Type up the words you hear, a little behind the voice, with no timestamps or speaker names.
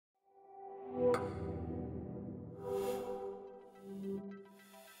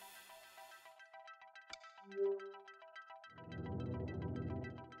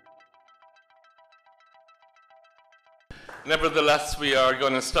Nevertheless, we are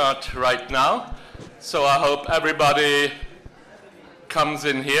going to start right now. So I hope everybody comes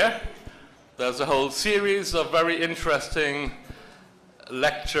in here. There's a whole series of very interesting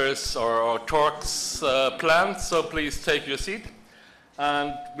lectures or talks planned, so please take your seat.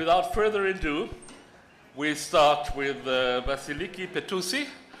 And without further ado, we start with Vasiliki Petousi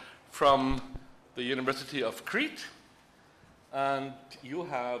from the University of Crete. And you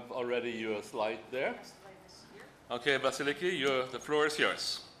have already your slide there. Okay, Vasiliki, the floor is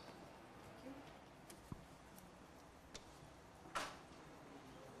yours.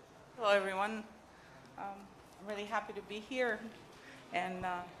 Hello, everyone. I'm really happy to be here and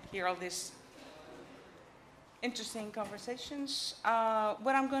hear all these interesting conversations.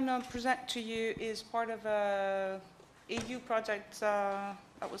 What I'm going to present to you is part of a EU project that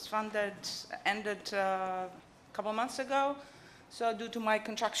was ended a couple months ago. So due to my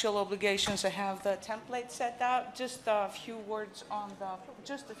contractual obligations, I have the template set out. Just a few words on the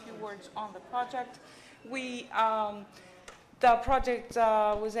project. The project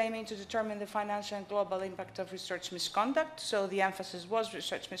was aiming to determine the financial and global impact of research misconduct. So the emphasis was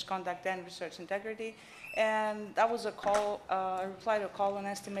research misconduct and research integrity. And that was a reply to a call on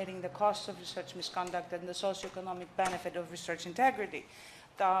estimating the cost of research misconduct and the socioeconomic benefit of research integrity,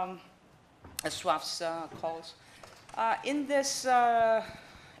 SWAF's calls. In this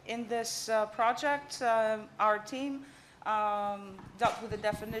project, our team dealt with the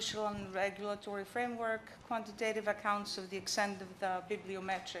definitional and regulatory framework, quantitative accounts of the extent of the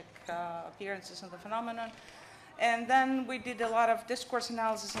bibliometric appearances of the phenomenon. And then we did a lot of discourse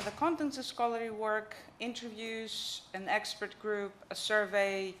analysis of the contents of scholarly work, interviews, an expert group, a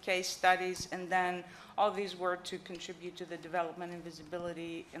survey, case studies, and then all these were to contribute to the development and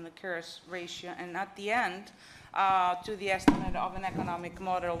visibility in the occurrence ratio, and at the end, to the estimate of an economic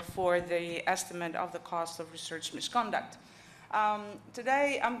model for the estimate of the cost of research misconduct.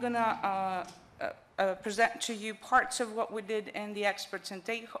 Today, I'm going to present to you parts of what we did in the experts and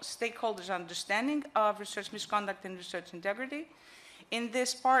stakeholders' understanding of research misconduct and research integrity. In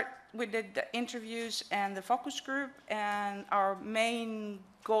this part, we did the interviews and the focus group, and our main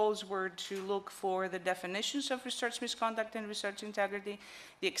goals were to look for the definitions of research misconduct and research integrity,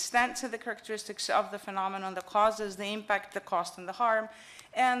 the extent and the characteristics of the phenomenon, the causes, the impact, the cost, and the harm,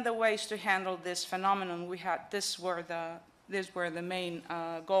 and the ways to handle this phenomenon. These were the main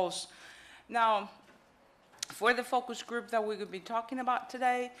goals. Now, for the focus group that we will be talking about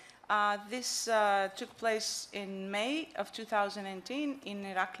today, this took place in May of 2018 in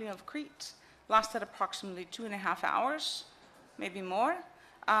Heraklion of Crete, lasted approximately 2.5 hours, maybe more.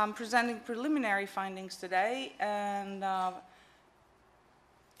 Presenting preliminary findings today, and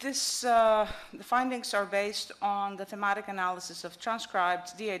the findings are based on the thematic analysis of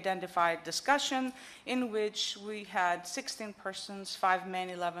transcribed, de-identified discussion, in which we had 16 persons, 5 men,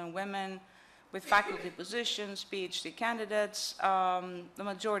 11 women, with faculty positions, PhD candidates. The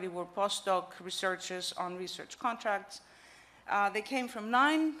majority were postdoc researchers on research contracts. They came from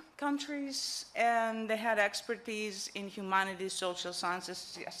 9 countries, and they had expertise in humanities, social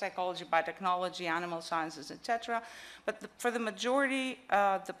sciences, psychology, biotechnology, animal sciences, etc. But for the majority,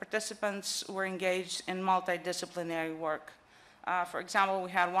 the participants were engaged in multidisciplinary work. For example,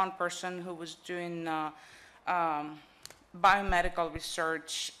 we had one person who was doing biomedical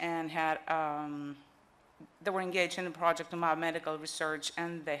research and they were engaged in a project on biomedical research,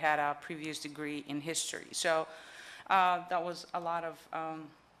 and they had a previous degree in history. So that was a lot of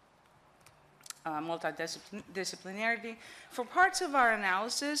multidisciplinarity. For parts of our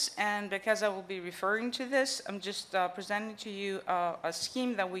analysis, and because I will be referring to this, I'm just presenting to you a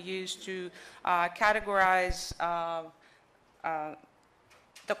scheme that we use to categorize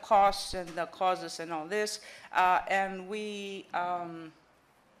the costs and the causes and all this. And we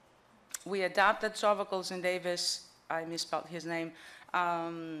adapted Sofocles and Davis, I misspelled his name,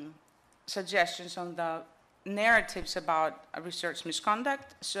 suggestions on the narratives about research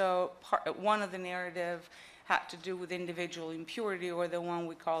misconduct. So one of the narrative had to do with individual impurity, or the one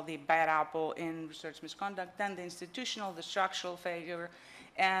we call the bad apple in research misconduct, then the institutional, the structural failure,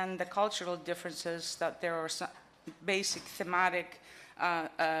 and the cultural differences, that there are some basic thematic,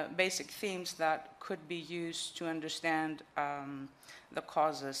 basic themes that could be used to understand the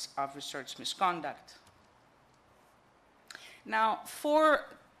causes of research misconduct. Now,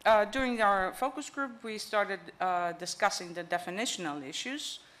 during our focus group, we started discussing the definitional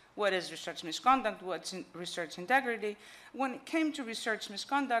issues. What is research misconduct? What's research integrity? When it came to research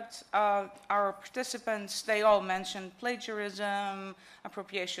misconduct, our participants, they all mentioned plagiarism,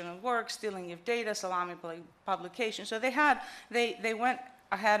 appropriation of work, stealing of data, salami publication. So they went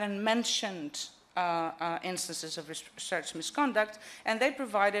ahead and mentioned instances of research misconduct, and they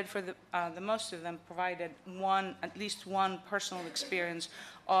provided, for the most of them, provided at least one personal experience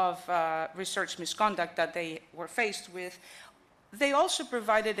of research misconduct that they were faced with. They also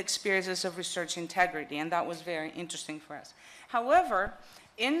provided experiences of research integrity, and that was very interesting for us. However,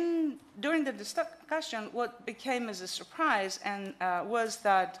 during the discussion, what became as a surprise was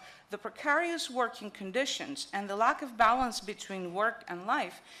that the precarious working conditions and the lack of balance between work and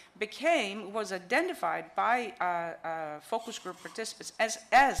life was identified by focus group participants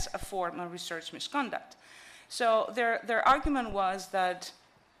as a form of research misconduct. So their argument was that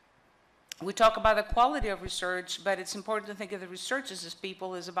we talk about the quality of research, but it's important to think of the researchers as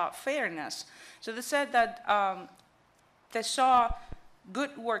people is about fairness. So they said that they saw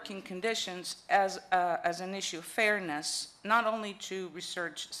good working conditions as an issue of fairness, not only to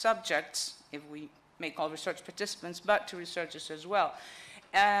research subjects, if we may call research participants, but to researchers as well.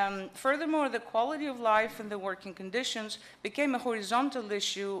 Furthermore, the quality of life and the working conditions became a horizontal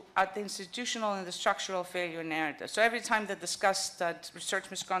issue at the institutional and the structural failure narrative. So every time they discussed that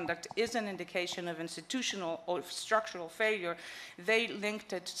research misconduct is an indication of institutional or structural failure, they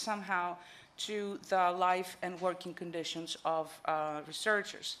linked it somehow to the life and working conditions of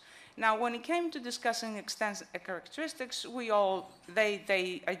researchers. Now, when it came to discussing extensive characteristics,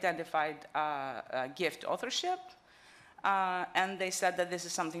 they identified gift authorship, and they said that this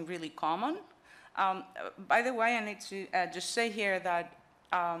is something really common. By the way, I need to just say here that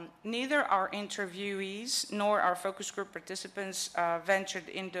neither our interviewees nor our focus group participants ventured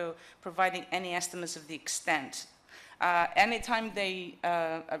into providing any estimates of the extent. Anytime they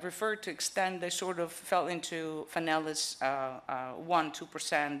referred to extent, they sort of fell into Fanella's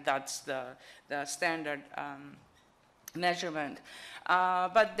 1-2%. That's the standard measurement.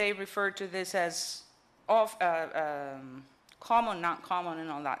 But they referred to this as common, not common,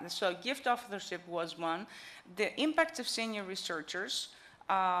 and all that. And so gift authorship was one. The impact of senior researchers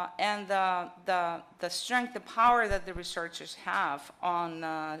and the strength, the power that the researchers have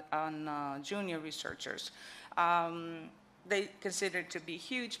on junior researchers. They consider to be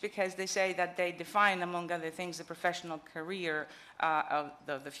huge because they say that they define, among other things, the professional career,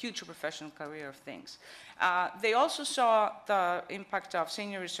 the future professional career of things. They also saw the impact of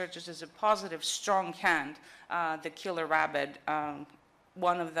senior researchers as a positive, strong hand. The killer rabbit,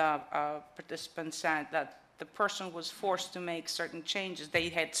 one of the participants said that the person was forced to make certain changes. They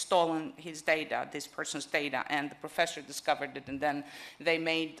had stolen his data, this person's data, and the professor discovered it, and then they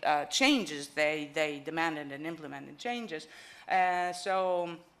made changes. They demanded and implemented changes. So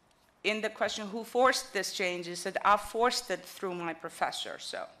in the question, who forced this change, he said, I forced it through my professor.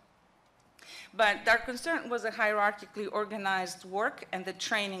 But their concern was a hierarchically organized work and the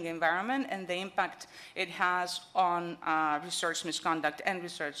training environment and the impact it has on research misconduct and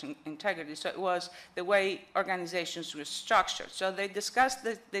research integrity. So it was the way organizations were structured. So they discussed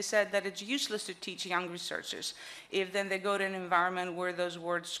that, they said that it's useless to teach young researchers if then they go to an environment where those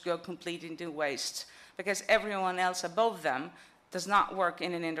words go completely into waste, because everyone else above them does not work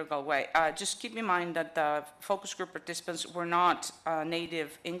in an integral way. Just keep in mind that the focus group participants were not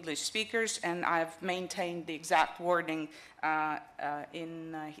native English speakers, and I've maintained the exact wording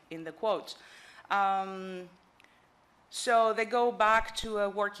in the quotes. So they go back to a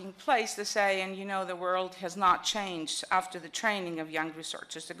working place, they say, and you know the world has not changed after the training of young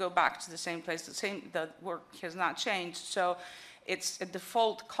researchers. They go back to the same place, the work has not changed. So it's a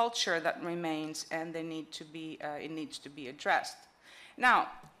default culture that remains, and it needs to be addressed. Now,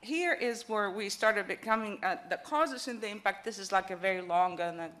 here is where we started becoming the causes and the impact. This is like a very long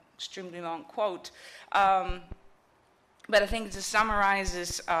and extremely long quote, but I think it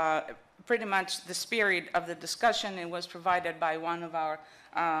summarizes pretty much the spirit of the discussion. It was provided by one of our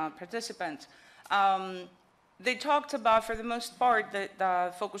participants. They talked about, for the most part,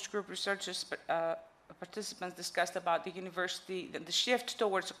 the focus group researchers participants discussed about the university, the shift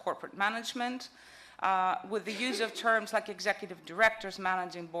towards a corporate management, with the use of terms like executive directors,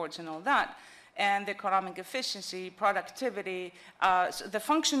 managing boards, and all that, and the economic efficiency, productivity, so the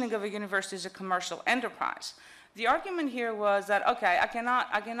functioning of a university as a commercial enterprise. The argument here was that, okay, I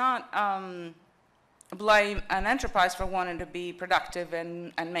cannot blame an enterprise for wanting to be productive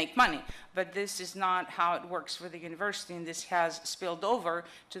and make money, but this is not how it works for the university, and this has spilled over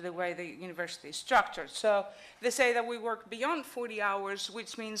to the way the university is structured. So they say that we work beyond 40 hours,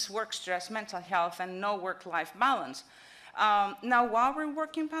 which means work stress, mental health, and no work-life balance. Now, why we're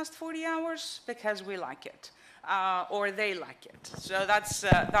working past 40 hours? Because we like it, or they like it. So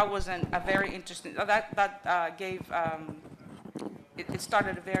that was a very interesting, that gave it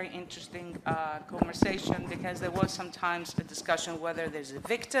started a very interesting conversation, because there was sometimes a discussion whether there's a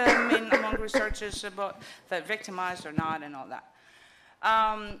victim among researchers about that victimized or not and all that.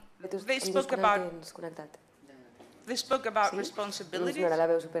 They spoke about responsibilities. La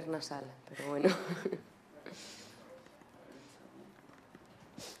veu supernasal, però bueno.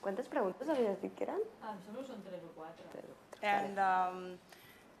 ¿Cuántas preguntas habías dicho que eran? Solo son 3 o 4. And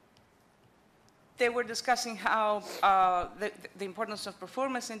they were discussing how the importance of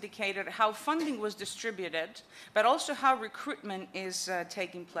performance indicator, how funding was distributed, but also how recruitment is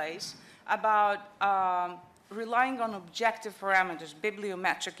taking place, about relying on objective parameters,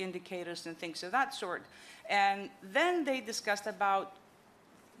 bibliometric indicators and things of that sort. And then they discussed about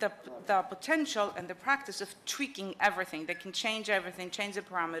the potential and the practice of tweaking everything. They can change everything, change the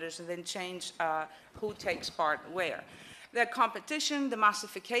parameters, and then change who takes part where. The competition, the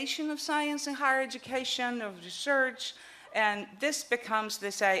massification of science and higher education, of research, and this becomes,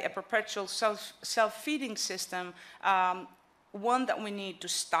 they say, a perpetual self-feeding system, one that we need to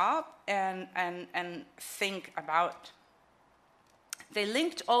stop and think about. They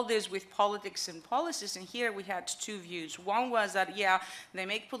linked all this with politics and policies, and here we had two views. One was that, yeah, they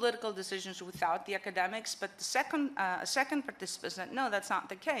make political decisions without the academics, but the second participant said, no, that's not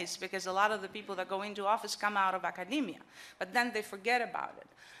the case, because a lot of the people that go into office come out of academia, but then they forget about it.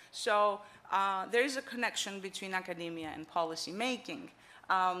 So there is a connection between academia and policy making,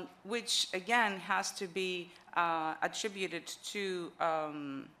 which again has to be attributed to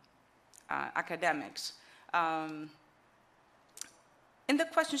academics. And the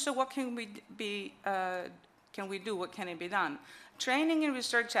question, so what can we do? What can it be done? Training in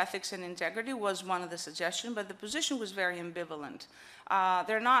research ethics and integrity was one of the suggestions, but the position was very ambivalent.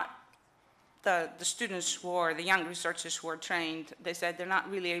 They're not the students who are, the young researchers who are trained, they said they're not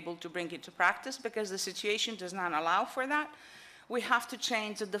really able to bring it to practice because the situation does not allow for that. We have to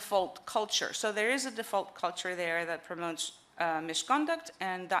change the default culture. So there is a default culture there that promotes misconduct,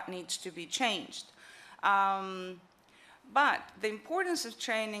 and that needs to be changed. But the importance of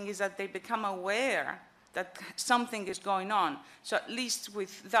training is that they become aware that something is going on. So at least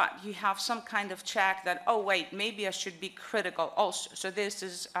with that, you have some kind of check that, oh, wait, maybe I should be critical also. So this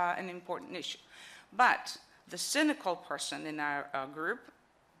is an important issue. But the cynical person in our group,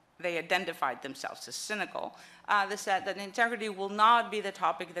 they identified themselves as cynical. They said that integrity will not be the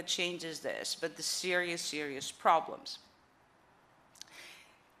topic that changes this, but the serious, serious problems.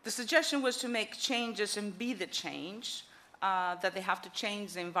 The suggestion was to make changes and be the change, that they have to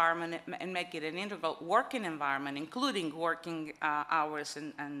change the environment and make it an integral working environment, including working hours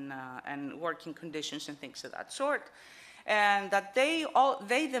and working conditions and things of that sort. And that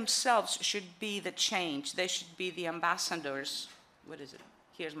they themselves should be the change. They should be the ambassadors. What is it?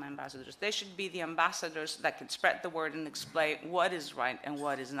 Here's my ambassadors. They should be the ambassadors that can spread the word and explain what is right and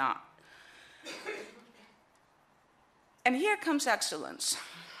what is not. And here comes excellence.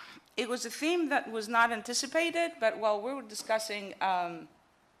 It was a theme that was not anticipated, but while we were discussing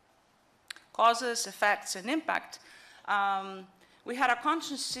causes, effects, and impact, we had a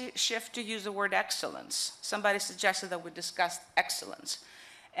conscious shift to use the word excellence. Somebody suggested that we discuss excellence.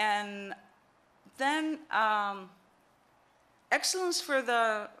 And then excellence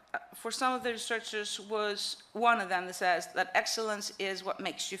for some of the researchers was one of them that says that excellence is what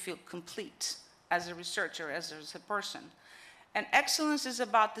makes you feel complete as a researcher, as a person. And excellence is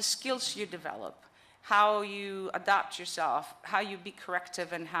about the skills you develop, how you adapt yourself, how you be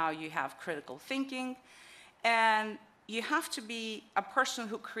corrective, and how you have critical thinking. And you have to be a person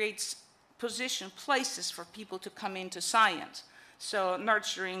who creates places for people to come into science. So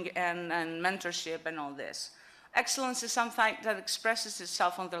nurturing and mentorship and all this. Excellence is something that expresses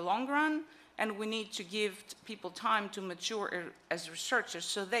itself on the long run, and we need to give people time to mature as researchers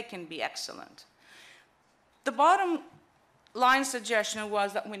so they can be excellent. The bottom line suggestion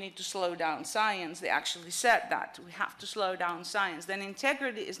was that we need to slow down science. They actually said that. We have to slow down science. Then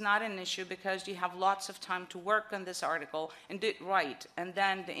integrity is not an issue because you have lots of time to work on this article and do it right. And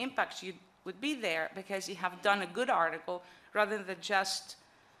then the impact would be there because you have done a good article rather than just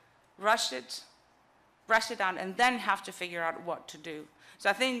rush it out, and then have to figure out what to do. So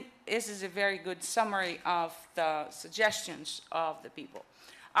I think this is a very good summary of the suggestions of the people.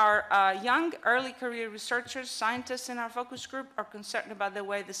 Our young early career researchers, scientists in our focus group are concerned about the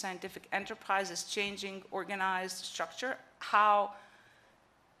way the scientific enterprise is changing organized structure, how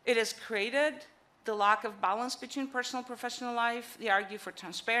it is created, the lack of balance between personal and professional life. They argue for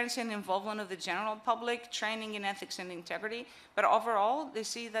transparency and involvement of the general public, training in ethics and integrity. But overall, they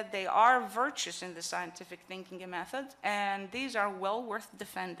see that they are virtues in the scientific thinking and method, and these are well worth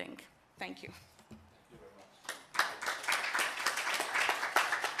defending. Thank you.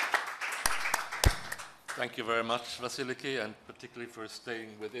 Thank you very much, Vasiliki, and particularly for staying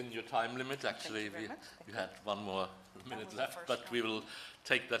within your time limit. Actually, we had one more minute left, but we will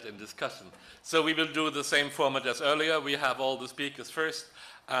take that in discussion. So we will do the same format as earlier. We have all the speakers first,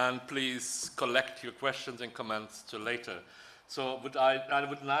 and please collect your questions and comments to later. So I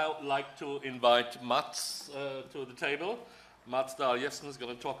would now like to invite Mats to the table. Mats Dahl Gjefsen is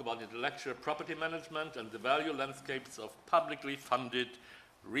going to talk about intellectual property management and the value landscapes of publicly funded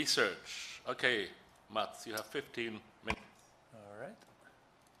research. Okay, Mats, you have 15 minutes. All right.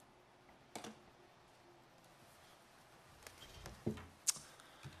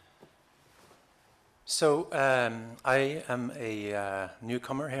 So I am a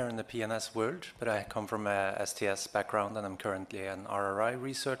newcomer here in the PNS world, but I come from a STS background, and I'm currently an RRI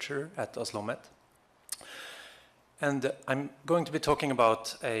researcher at Oslo Met. And I'm going to be talking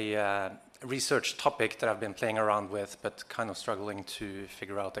about a research topic that I've been playing around with, but kind of struggling to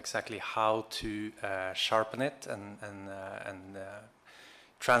figure out exactly how to sharpen it and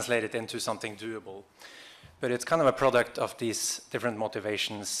translate it into something doable. But it's kind of a product of these different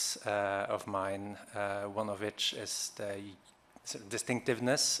motivations of mine, one of which is the sort of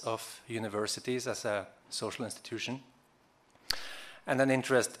distinctiveness of universities as a social institution, and an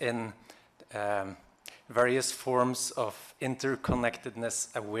interest in various forms of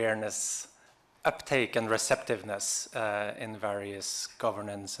interconnectedness, awareness, uptake and receptiveness in various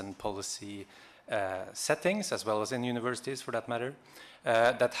governance and policy settings, as well as in universities for that matter,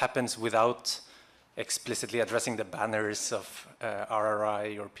 that happens without explicitly addressing the banners of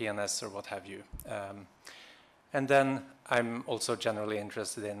RRI or PNS or what have you. And then I'm also generally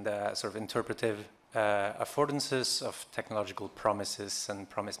interested in the sort of interpretive affordances of technological promises and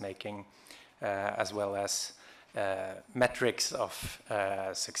promise-making, as well as metrics of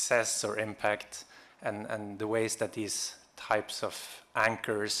success or impact, and the ways that these types of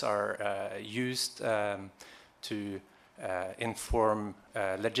anchors are used to inform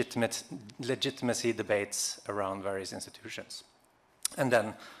legitimacy debates around various institutions. And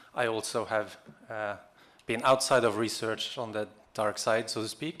then I also have been outside of research on the dark side, so to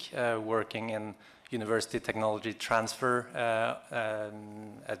speak, working in university technology transfer,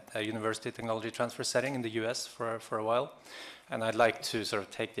 at a university technology transfer setting in the US for a while. And I'd like to sort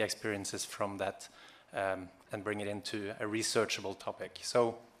of take the experiences from that and bring it into a researchable topic.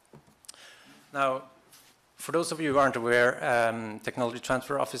 So now, for those of you who aren't aware, technology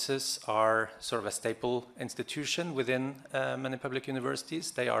transfer offices are sort of a staple institution within many public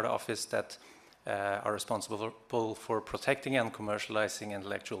universities. They are the office that are responsible for protecting and commercializing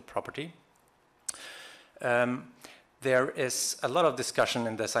intellectual property. There is a lot of discussion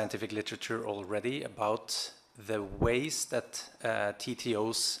in the scientific literature already about the ways that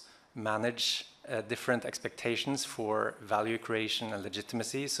TTOs manage different expectations for value creation and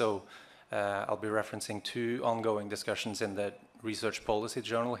legitimacy. So I'll be referencing two ongoing discussions in the Research Policy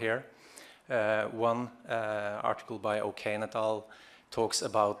Journal here. One article by O'Kane et al. Talks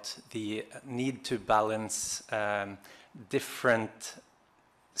about the need to balance different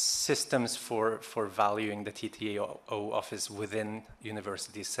systems for valuing the TTO office within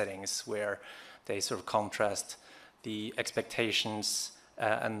university settings, where they sort of contrast the expectations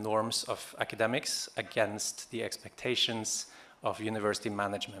and norms of academics against the expectations of university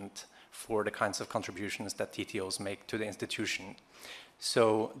management for the kinds of contributions that TTOs make to the institution.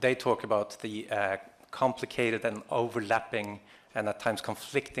 So they talk about the complicated and overlapping and at times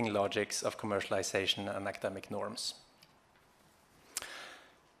conflicting logics of commercialization and academic norms.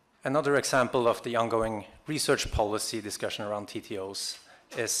 Another example of the ongoing research policy discussion around TTOs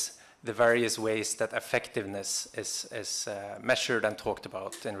is the various ways that effectiveness is measured and talked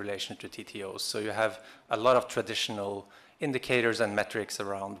about in relation to TTOs. So you have a lot of traditional indicators and metrics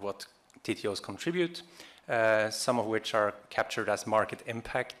around what TTOs contribute, some of which are captured as market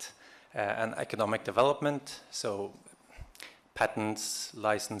impact and economic development. So patents,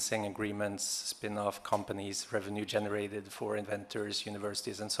 licensing agreements, spin-off companies, revenue generated for inventors,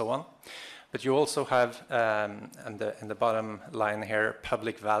 universities, and so on. But you also have, in the bottom line here,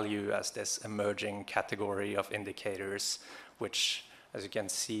 public value as this emerging category of indicators, which, as you can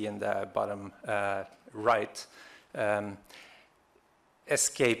see in the bottom right,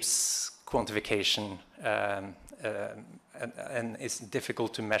 escapes quantification and is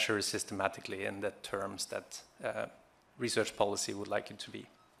difficult to measure systematically in the terms that research policy would like it to be.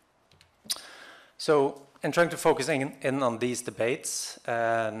 So in trying to focus in on these debates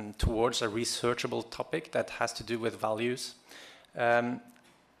towards a researchable topic that has to do with values, I'm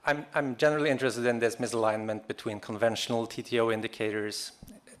generally interested in this misalignment between conventional TTO indicators,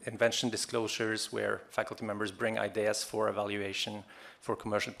 invention disclosures where faculty members bring ideas for evaluation for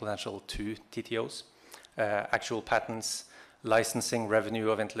commercial potential to TTOs, actual patents, licensing revenue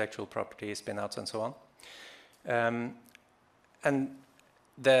of intellectual property, spin-outs, and so on. And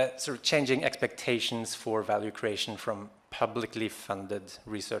the sort of changing expectations for value creation from publicly funded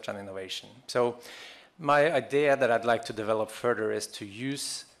research and innovation. So my idea that I'd like to develop further is to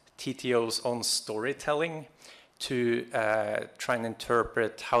use TTO's own storytelling to try and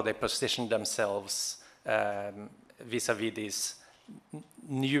interpret how they position themselves vis-a-vis these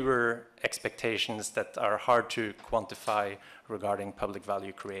newer expectations that are hard to quantify regarding public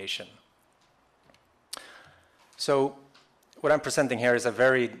value creation. So what I'm presenting here is a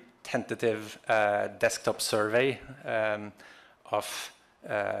very tentative desktop survey of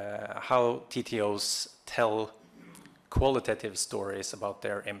how TTOs tell qualitative stories about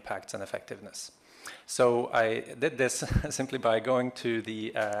their impacts and effectiveness. So I did this simply by going to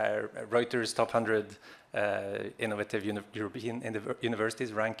the Reuters Top 100 Innovative European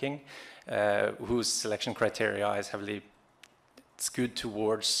Universities ranking, whose selection criteria is heavily skewed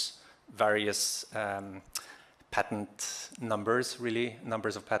towards various patent numbers, really,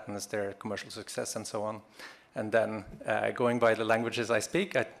 numbers of patents, their commercial success, and so on. And then going by the languages I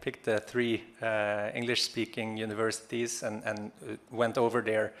speak, I picked the 3 English-speaking universities and went over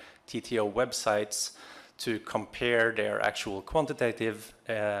their TTO websites to compare their actual quantitative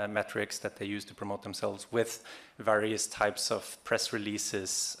metrics that they use to promote themselves with various types of press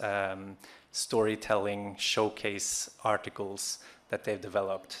releases, storytelling, showcase articles that they've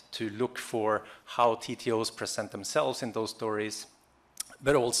developed to look for how TTOs present themselves in those stories,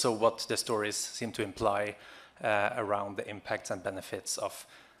 but also what the stories seem to imply around the impacts and benefits of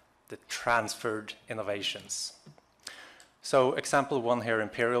the transferred innovations. So example 1 here,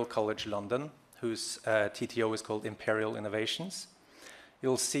 Imperial College London, whose TTO is called Imperial Innovations.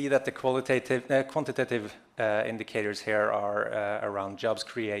 You'll see that the quantitative indicators here are around jobs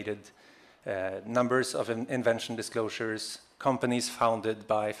created, numbers of invention disclosures, companies founded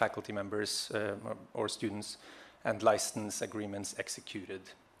by faculty members or students, and license agreements executed.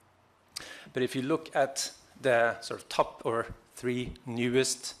 But if you look at the sort of top or 3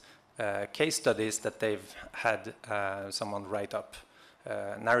 newest case studies that they've had someone write up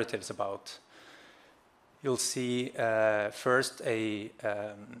narratives about, you'll see first a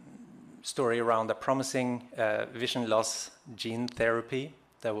story around a promising vision loss gene therapy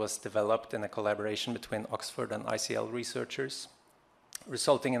that was developed in a collaboration between Oxford and ICL researchers,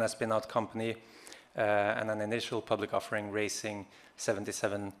 resulting in a spin-out company and an initial public offering raising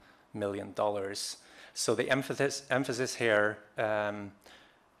 $77 million. So the emphasis here,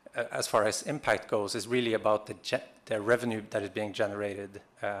 as far as impact goes, is really about the revenue that is being generated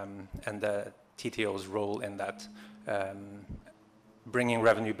and the TTO's role in that, bringing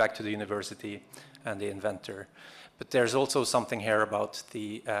revenue back to the university and the inventor. But there's also something here about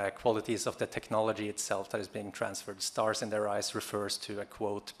the qualities of the technology itself that is being transferred. Stars in their eyes refers to a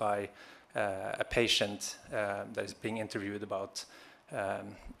quote by a patient that is being interviewed about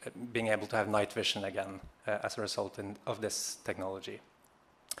being able to have night vision again as a result of this technology.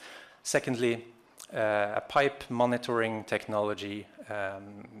 Secondly, a pipe monitoring technology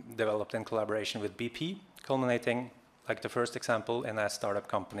developed in collaboration with BP, culminating, like the first example, in a startup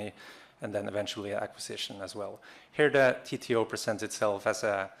company, and then eventually acquisition as well. Here the TTO presents itself as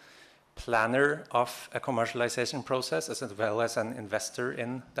a planner of a commercialization process as well as an investor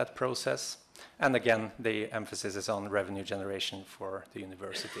in that process. And again, the emphasis is on revenue generation for the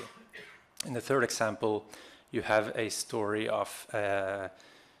university. In the third example, you have a story of a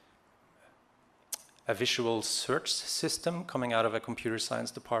visual search system coming out of a computer science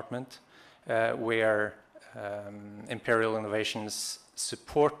department where Imperial Innovations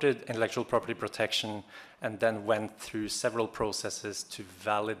supported intellectual property protection and then went through several processes to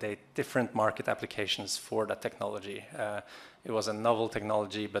validate different market applications for that technology. It was a novel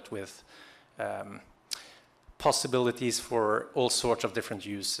technology, but with possibilities for all sorts of different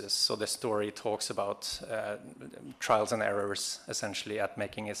uses. So the story talks about trials and errors, essentially, at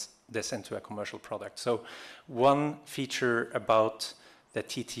making this into a commercial product. So one feature about the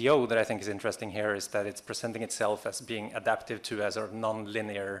TTO that I think is interesting here is that it's presenting itself as being adaptive to a sort of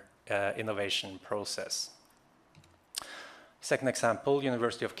non-linear innovation process. Second example,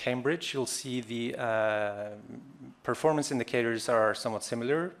 University of Cambridge. You'll see the performance indicators are somewhat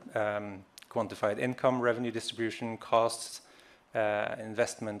similar. Quantified income, revenue distribution, costs,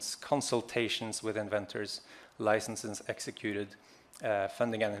 investments, consultations with inventors, licenses executed,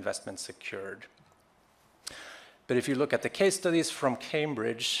 funding and investments secured. But if you look at the case studies from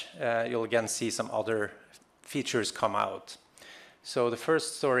Cambridge, you'll again see some other features come out. So the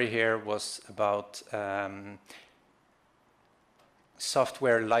first story here was about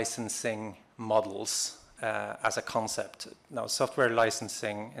software licensing models as a concept. Now, software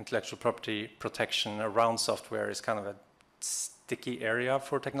licensing, intellectual property protection around software is kind of a sticky area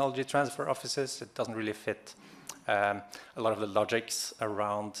for technology transfer offices. It doesn't really fit a lot of the logics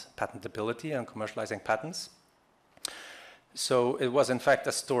around patentability and commercializing patents. So it was in fact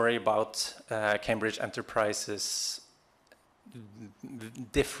a story about Cambridge Enterprises'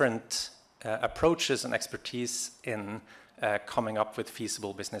 different approaches and expertise in coming up with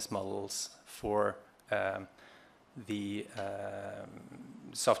feasible business models for the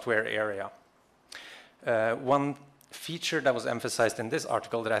software area. One feature that was emphasized in this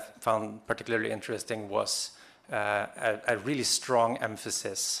article that I found particularly interesting was a really strong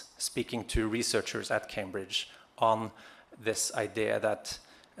emphasis, speaking to researchers at Cambridge, on this idea that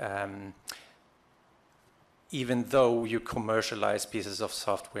even though you commercialize pieces of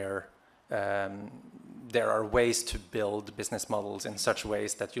software, there are ways to build business models in such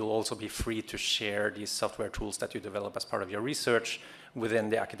ways that you'll also be free to share these software tools that you develop as part of your research within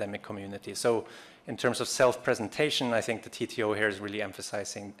the academic community. So in terms of self-presentation, I think the TTO here is really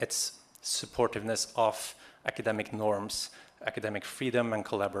emphasizing its supportiveness of academic norms, academic freedom and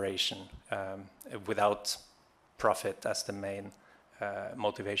collaboration without profit as the main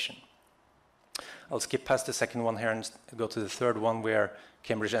motivation. I'll skip past the second one here and go to the third one, where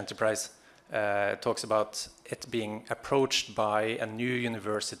Cambridge Enterprise talks about it being approached by a new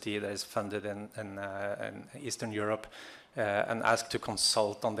university that is funded in Eastern Europe and asked to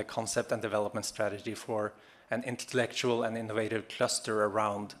consult on the concept and development strategy for an intellectual and innovative cluster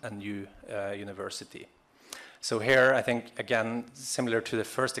around a new university. So here, I think, again, similar to the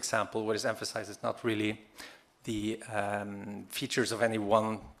first example, what is emphasized is not really the features of any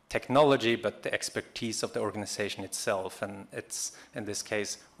one technology, but the expertise of the organization itself, and its, in this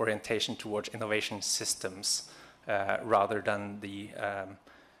case, orientation towards innovation systems rather than the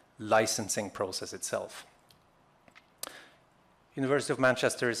licensing process itself. University of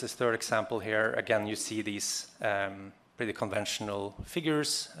Manchester is this third example here. Again, you see these pretty conventional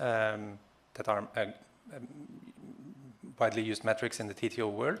figures that are widely used metrics in the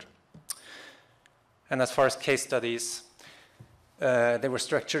TTO world. And as far as case studies, they were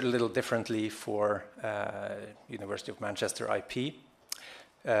structured a little differently for University of Manchester IP.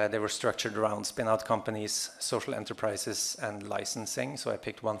 They were structured around spin-out companies, social enterprises, and licensing, so I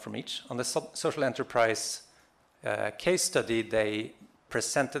picked one from each. On the social enterprise case study, they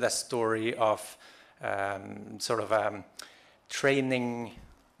presented a story of sort of a training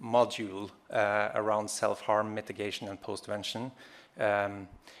module around self-harm mitigation and postvention,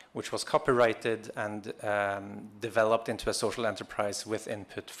 which was copyrighted and developed into a social enterprise with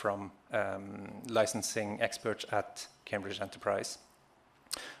input from licensing experts at Cambridge Enterprise.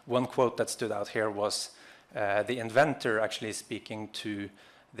 One quote that stood out here was the inventor actually speaking to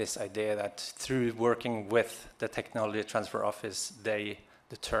this idea that through working with the Technology Transfer Office, they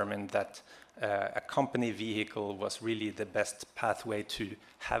determined that a company vehicle was really the best pathway to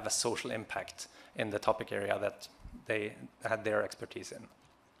have a social impact in the topic area that they had their expertise in.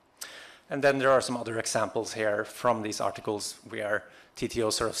 And then there are some other examples here from these articles where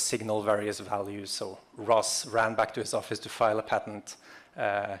TTO sort of signal various values. So Ross ran back to his office to file a patent.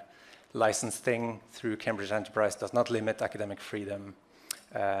 Licensing through Cambridge Enterprise does not limit academic freedom.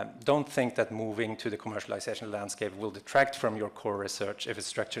 Don't think that moving to the commercialization landscape will detract from your core research. If it's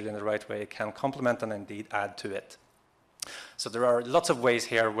structured in the right way, it can complement and indeed add to it. So there are lots of ways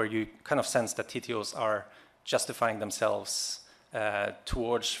here where you kind of sense that TTOs are justifying themselves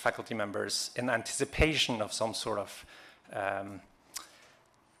towards faculty members in anticipation of some sort of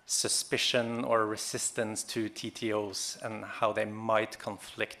suspicion or resistance to TTOs and how they might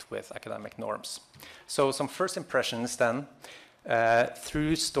conflict with academic norms. So some first impressions then.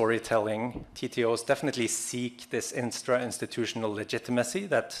 Through storytelling, TTOs definitely seek this institutional legitimacy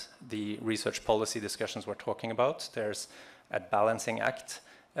that the research policy discussions were talking about. There's a balancing act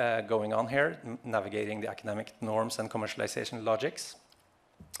going on here, navigating the academic norms and commercialization logics.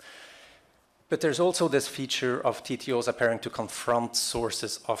 But there's also this feature of TTOs appearing to confront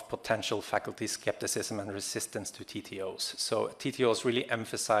sources of potential faculty skepticism and resistance to TTOs. So TTOs really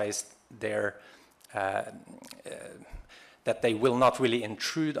emphasized their that they will not really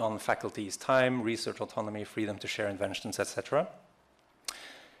intrude on faculty's time, research autonomy, freedom to share inventions, etc.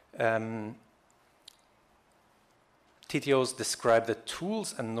 TTOs describe the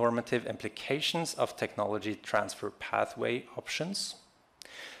tools and normative implications of technology transfer pathway options.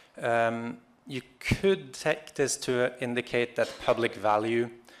 You could take this to indicate that public value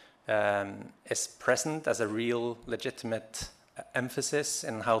is present as a real legitimate emphasis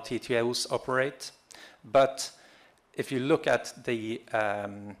in how TTOs operate. But if you look at the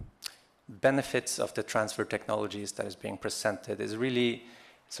benefits of the transfer technologies that is being presented is really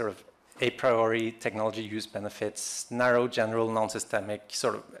sort of a priori technology use benefits, narrow, general, non-systemic,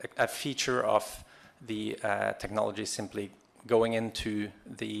 sort of a feature of the technology simply going into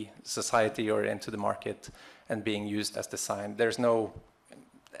the society or into the market and being used as designed. There's no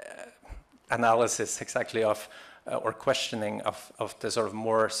analysis exactly of or questioning of the sort of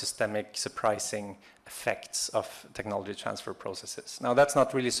more systemic, surprising effects of technology transfer processes. Now, that's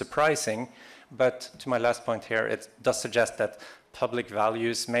not really surprising, but to my last point here, it does suggest that public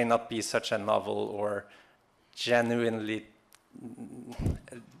values may not be such a novel or genuinely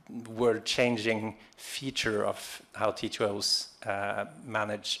world-changing feature of how T2Os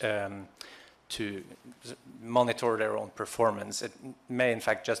manage to monitor their own performance. It may, in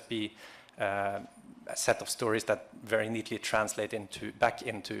fact, just be a set of stories that very neatly translate back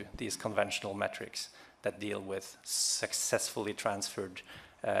into these conventional metrics that deal with successfully transferred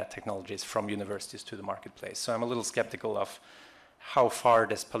technologies from universities to the marketplace. So I'm a little skeptical of how far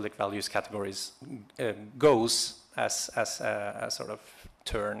this public values categories goes as a sort of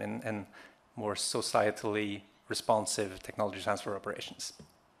turn in more societally responsive technology transfer operations.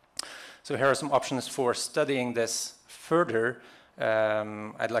 So here are some options for studying this further.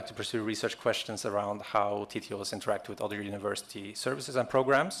 I'd like to pursue research questions around how TTOs interact with other university services and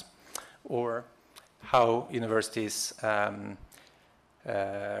programs, or how universities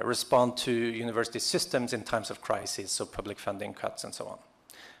respond to university systems in times of crisis, so public funding cuts and so on.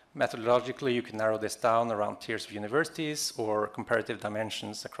 Methodologically, you can narrow this down around tiers of universities or comparative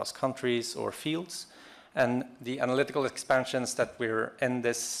dimensions across countries or fields. And the analytical expansions that we're in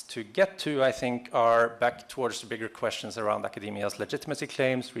this to get to, I think, are back towards the bigger questions around academia's legitimacy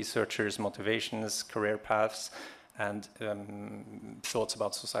claims, researchers' motivations, career paths, and thoughts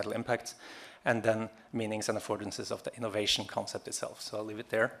about societal impact, and then meanings and affordances of the innovation concept itself. So I'll leave it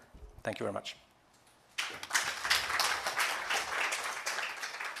there. Thank you very much.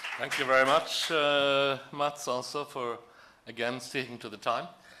 Thank you very much, Mats, also for, again, sticking to the time.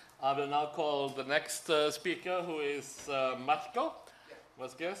 I will now call the next speaker, who is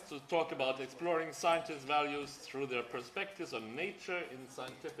Vazquez, to talk about exploring scientists' values through their perspectives on nature in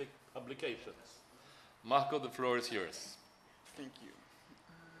scientific publications. Marco, the floor is yours. Thank you.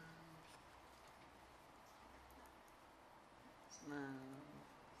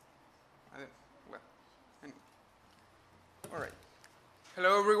 All right.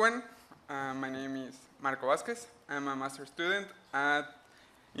 Hello, everyone. My name is Marco Vazquez. I'm a master's student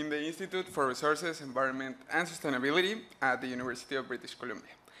in the Institute for Resources, Environment and Sustainability at the University of British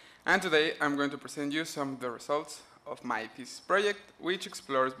Columbia. And today I'm going to present you some of the results of my thesis project, which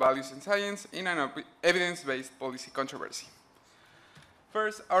explores values in science in an evidence-based policy controversy.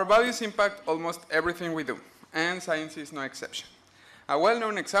 First, our values impact almost everything we do, and science is no exception. A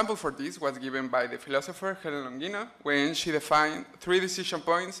well-known example for this was given by the philosopher Helen Longino when she defined 3 decision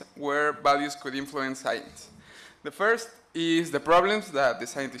points where values could influence science. The first is the problems that the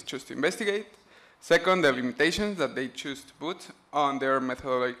scientists choose to investigate. Second, the limitations that they choose to put on their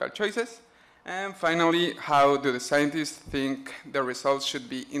methodological choices. And finally, how do the scientists think the results should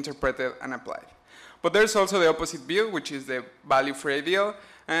be interpreted and applied. But there's also the opposite view, which is the value-free ideal,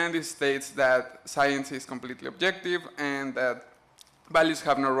 and it states that science is completely objective and that values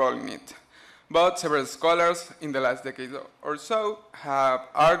have no role in it. But several scholars in the last decade or so have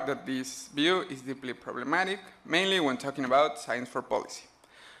argued that this view is deeply problematic, mainly when talking about science for policy.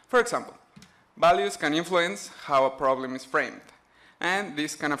 For example, values can influence how a problem is framed, and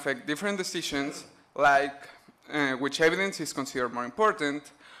this can affect different decisions like which evidence is considered more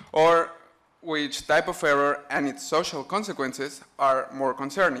important, or which type of error and its social consequences are more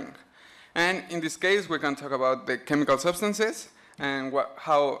concerning. And in this case, we can talk about the chemical substances and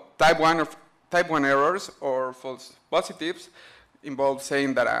how type 1 errors or false positives involve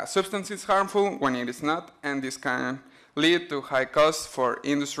saying that a substance is harmful when it is not, and this can lead to high costs for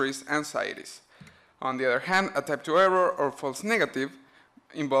industries and societies. On the other hand, a type 2 error or false negative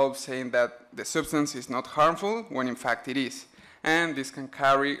involves saying that the substance is not harmful when in fact it is, and this can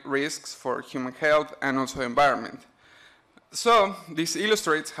carry risks for human health and also the environment. So this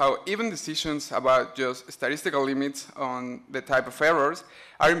illustrates how even decisions about just statistical limits on the type of errors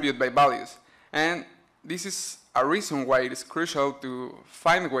are imbued by values. And this is a reason why it is crucial to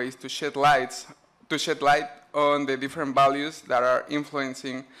find ways to shed light on the different values that are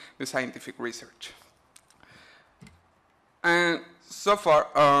influencing the scientific research. And so far,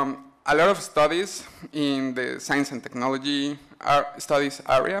 a lot of studies in the science and technology studies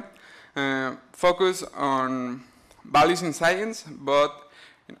area focus on values in science, but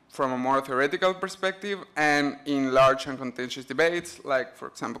from a more theoretical perspective and in large and contentious debates, like, for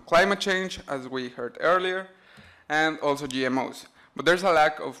example, climate change, as we heard earlier, and also GMOs. But there's a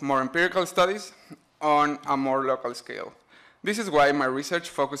lack of more empirical studies on a more local scale. This is why my research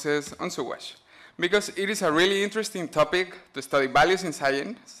focuses on sewage, because it is a really interesting topic to study values in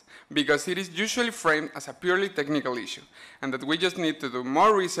science, because it is usually framed as a purely technical issue, and that we just need to do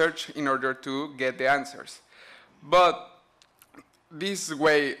more research in order to get the answers. But this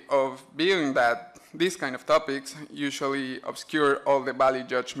way of viewing that, these kind of topics usually obscure all the value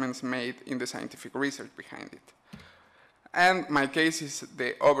judgments made in the scientific research behind it. And my case is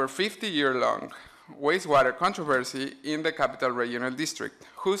the over 50-year-long wastewater controversy in the Capital Regional District,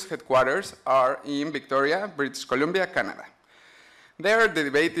 whose headquarters are in Victoria, British Columbia, Canada. There, the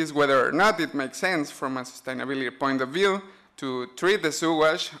debate is whether or not it makes sense from a sustainability point of view to treat the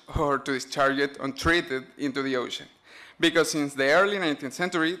sewage or to discharge it untreated into the ocean. Because since the early 19th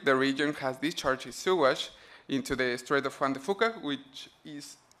century, the region has discharged its sewage into the Strait of Juan de Fuca, which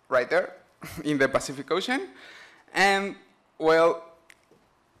is right there in the Pacific Ocean. And, well,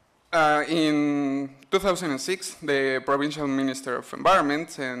 in 2006, the Provincial Minister of Environment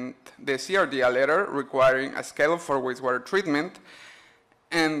sent the CRD a letter requiring a schedule for wastewater treatment.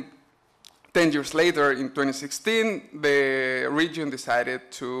 And 10 years later, in 2016, the region decided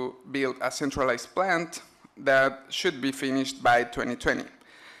to build a centralized plant that should be finished by 2020.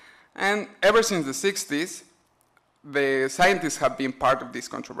 And ever since the 60s, the scientists have been part of this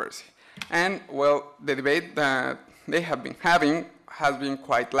controversy. And, well, the debate that they have been having has been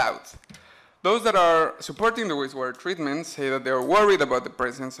quite loud. Those that are supporting the wastewater treatment say that they are worried about the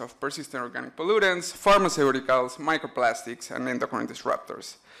presence of persistent organic pollutants, pharmaceuticals, microplastics, and endocrine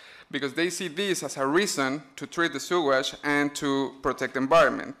disruptors, because they see this as a reason to treat the sewage and to protect the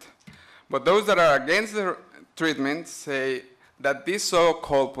environment. But those that are against the treatment say that these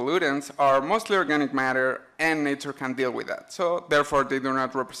so-called pollutants are mostly organic matter and nature can deal with that. So therefore, they do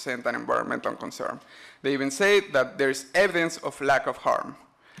not represent an environmental concern. They even say that there is evidence of lack of harm.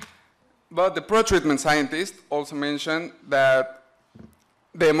 But the pro-treatment scientists also mentioned that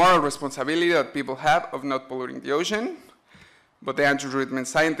the moral responsibility that people have of not polluting the ocean. But the anti-treatment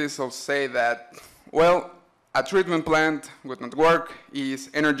scientists also say that, well, a treatment plant would not work, is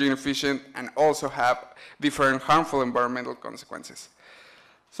energy inefficient, and also have different harmful environmental consequences.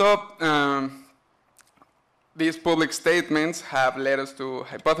 So these public statements have led us to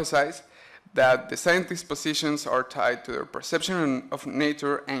hypothesize that the scientists' positions are tied to their perception of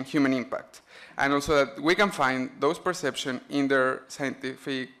nature and human impact, and also that we can find those perceptions in their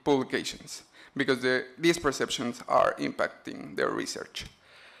scientific publications, because these perceptions are impacting their research.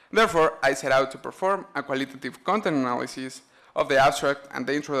 Therefore, I set out to perform a qualitative content analysis of the abstract and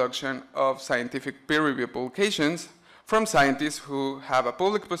the introduction of scientific peer-reviewed publications from scientists who have a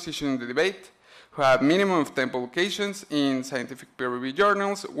public position in the debate, who have minimum of 10 publications in scientific peer-reviewed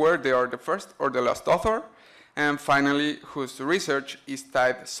journals where they are the first or the last author, and finally, whose research is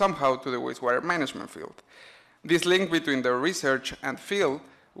tied somehow to the wastewater management field. This link between the research and field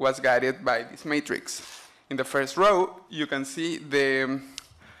was guided by this matrix. In the first row, you can see the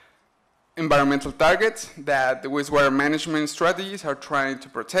environmental targets that the wastewater management strategies are trying to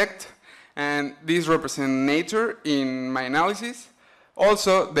protect, and these represent nature in my analysis.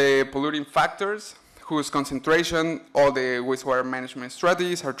 Also, the polluting factors whose concentration all the wastewater management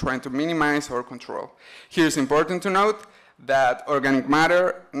strategies are trying to minimize or control. Here it's important to note that organic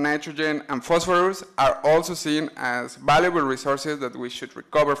matter, nitrogen, and phosphorus are also seen as valuable resources that we should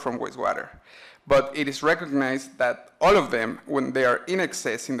recover from wastewater. But it is recognized that all of them, when they are in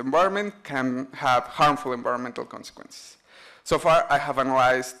excess in the environment, can have harmful environmental consequences. So far, I have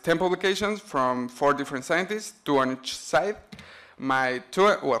analyzed 10 publications from 4 different scientists, 2 on each side. The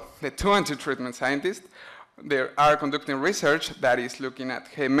 2 anti-treatment scientists, they are conducting research that is looking at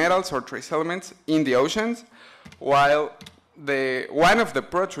heavy metals or trace elements in the oceans, while one of the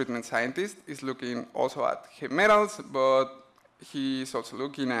pro-treatment scientists is looking also at heavy metals, but he is also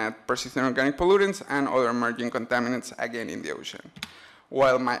looking at persistent organic pollutants and other emerging contaminants, again in the ocean.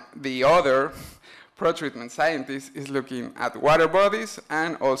 While the other pro-treatment scientist is looking at water bodies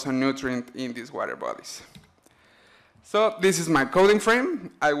and also nutrient in these water bodies. So this is my coding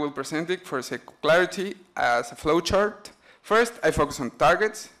frame. I will present it for sake of clarity as a flowchart. First, I focus on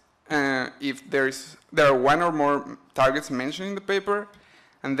targets. If there are 1 or more targets mentioned in the paper,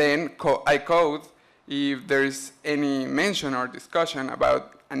 and then I code if there is any mention or discussion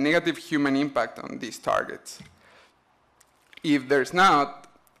about a negative human impact on these targets. If there's not,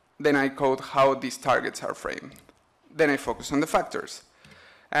 then I code how these targets are framed. Then I focus on the factors.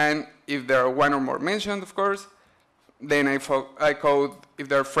 And if there are 1 or more mentioned, of course, then I code if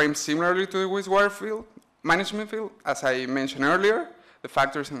they're framed similarly to the wastewater field, management field, as I mentioned earlier, the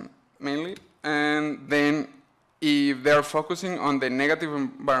factors mainly, and then if they're focusing on the negative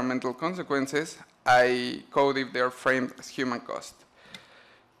environmental consequences, I code if they're framed as human cost.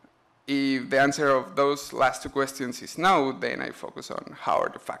 If the answer of those last two questions is no, then I focus on how are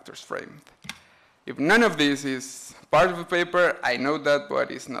the factors framed. If none of this is part of the paper, I know that,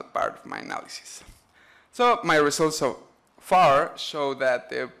 but it's not part of my analysis. So my results so far show that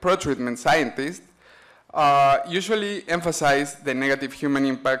the pro-treatment scientists usually emphasize the negative human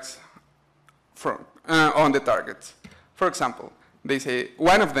impacts on the targets. For example, they say,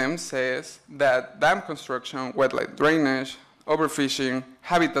 one of them says that dam construction, wetland drainage, overfishing,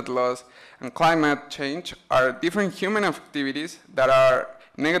 habitat loss, and climate change are different human activities that are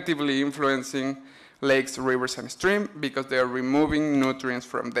negatively influencing lakes, rivers, and streams because they are removing nutrients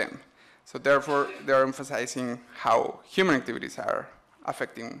from them. So therefore, they are emphasizing how human activities are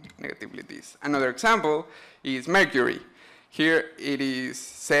affecting negatively this. Another example is mercury. Here it is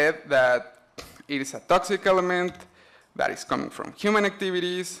said that it is a toxic element that is coming from human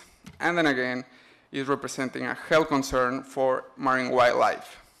activities, and then again, is representing a health concern for marine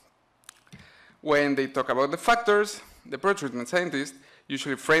wildlife. When they talk about the factors, the pro-treatment scientists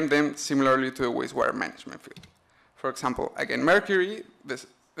usually frame them similarly to the wastewater management field. For example, again, mercury,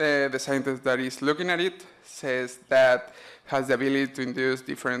 the scientist that is looking at it says that has the ability to induce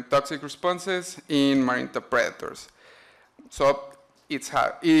different toxic responses in marine top predators. So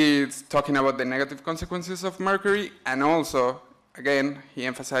it's talking about the negative consequences of mercury, and also, again, he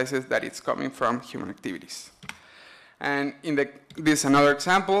emphasizes that it's coming from human activities. And in this another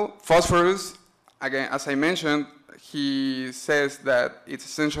example, phosphorus, again, as I mentioned, he says that it's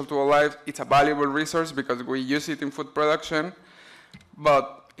essential to all life, it's a valuable resource because we use it in food production,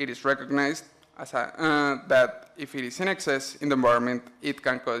 but it is recognized as that if it is in excess in the environment, it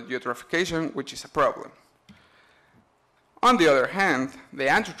can cause eutrophication, which is a problem. On the other hand, the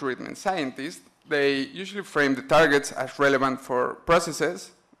anti-treatment scientists, they usually frame the targets as relevant for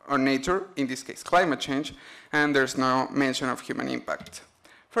processes or nature, in this case climate change, and there's no mention of human impact.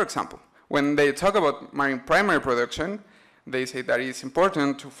 For example, when they talk about marine primary production, they say that it's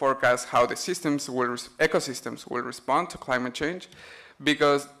important to forecast how the ecosystems will respond to climate change,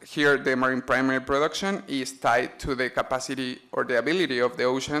 because here the marine primary production is tied to the capacity or the ability of the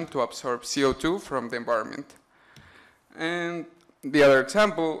ocean to absorb CO2 from the environment. And the other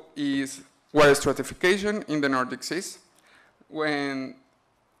example is water stratification in the Nordic seas. Then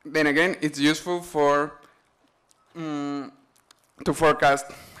again, it's useful for to forecast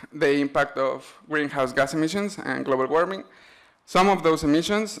the impact of greenhouse gas emissions and global warming. Some of those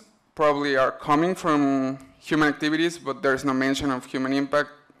emissions probably are coming from human activities, but there's no mention of human impact.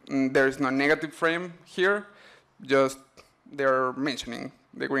 There's no negative frame here, just they're mentioning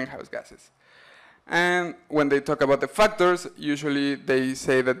the greenhouse gases. And when they talk about the factors, usually they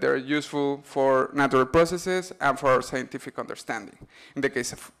say that they're useful for natural processes and for scientific understanding. In the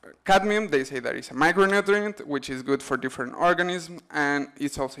case of cadmium, they say that it's a micronutrient, which is good for different organisms, and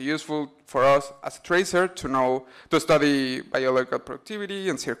it's also useful for us as a tracer to study biological productivity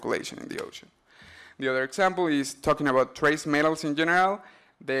and circulation in the ocean. The other example is talking about trace metals in general.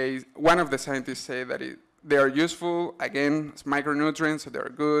 One of the scientists say that they are useful, again, as micronutrients, so they're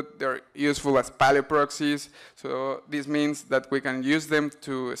good. They're useful as paleoproxies. So this means that we can use them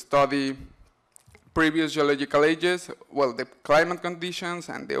to study previous geological ages, well, the climate conditions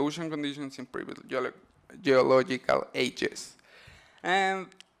and the ocean conditions in previous geological ages. And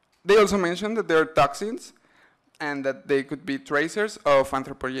they also mentioned that they're toxins and that they could be tracers of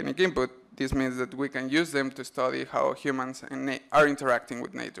anthropogenic input. This means that we can use them to study how humans are interacting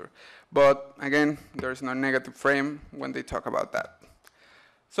with nature. But again, there's no negative frame when they talk about that.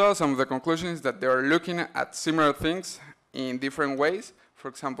 So some of the conclusions is that they are looking at similar things in different ways. For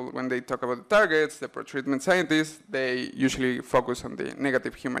example, when they talk about the targets, the pro-treatment scientists, they usually focus on the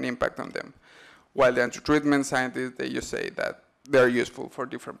negative human impact on them. While the anti-treatment scientists, they just say that they're useful for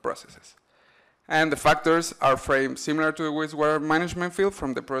different processes. And the factors are framed similar to the wastewater management field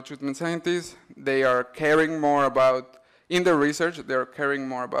from the pro-treatment scientists. They are caring more about, in their research, they're caring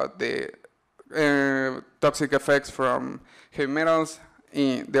more about the toxic effects from heavy metals.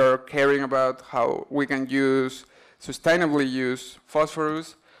 They're caring about how we can sustainably use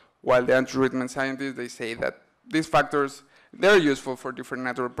phosphorus, while the anti-treatment scientists, they say that these factors, they're useful for different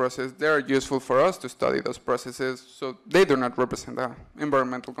natural processes. They're useful for us to study those processes, so they do not represent an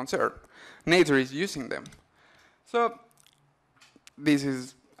environmental concern. Nature is using them. So this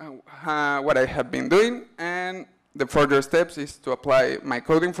is what I have been doing, and the further steps is to apply my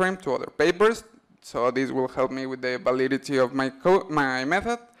coding frame to other papers. So this will help me with the validity of my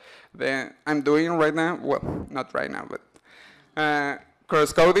method that I'm doing right now. Well, not right now, but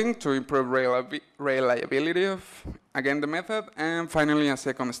cross-coding to improve reliability of, again, the method. And finally, a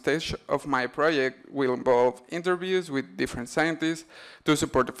second stage of my project will involve interviews with different scientists to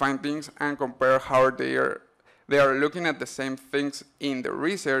support the findings and compare how they are looking at the same things in the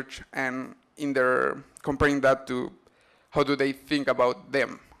research and comparing that to how do they think about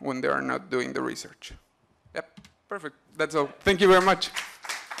them when they are not doing the research. Yep, perfect. That's all. Thank you very much.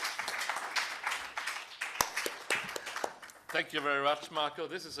 Thank you very much, Marco.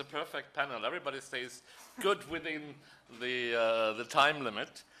 This is a perfect panel. Everybody stays good within the time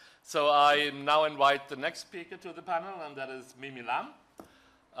limit. So I now invite the next speaker to the panel, and that is Mimi Lam.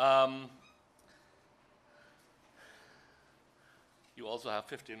 You also have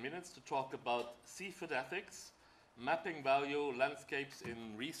 15 minutes to talk about seafood ethics, mapping value landscapes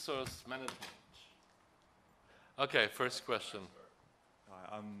in resource management. Okay, first question.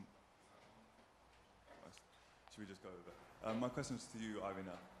 Hi, should we just go over? My question is to you,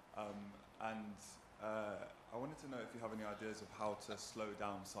 Irina. I wanted to know if you have any ideas of how to slow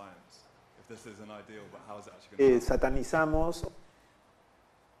down science. If this is an ideal, but how is it actually going to happen? Satanizamos.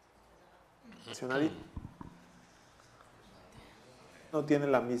 No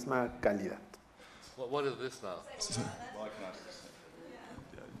tiene la misma calidad. What is this now?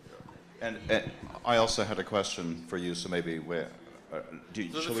 And I also had a question for you, so maybe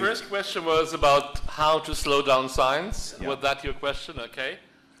so the first question was about how to slow down science. Yeah. Was that your question? Okay.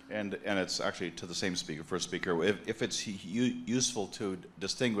 And it's actually to the same speaker, first speaker. If it's useful to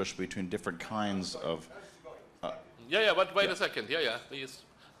distinguish between different kinds of... but wait a second. Please.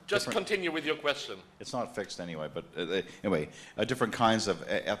 Just continue with your question. It's not fixed anyway, but anyway, different kinds of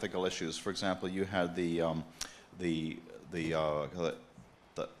ethical issues. For example, you had the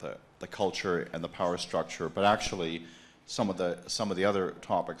culture and the power structure, but actually some of the other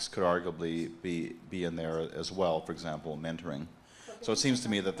topics could arguably be in there as well. For example, mentoring. So it seems to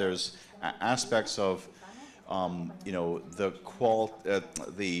me that there's aspects of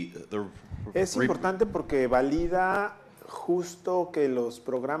Es importante porque valida justo que los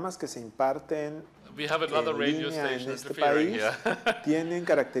programas que se imparten en línea en este país tienen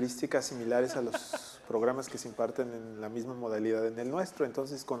características similares a los programas que se imparten en la misma modalidad en el nuestro.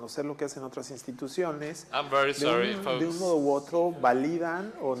 Entonces, conocer lo que hacen otras instituciones de un modo u otro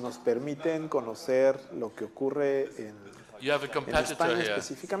validan o nos permiten conocer lo que ocurre en España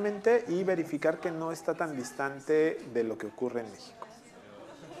específicamente y verificar que no está tan distante de lo que ocurre en México.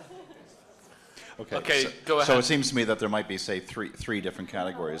 Okay, go ahead. So it seems to me that there might be, say, three different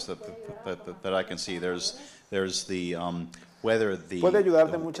categories that I can see. There's the whether the... Puede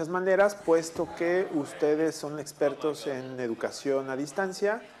ayudar de muchas maneras, puesto que ustedes son expertos en educación a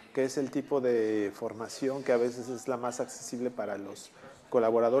distancia, que es el tipo de formación que a veces es la más accesible para los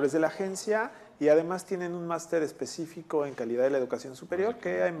colaboradores de la agencia, y además tienen un máster específico en calidad de la educación superior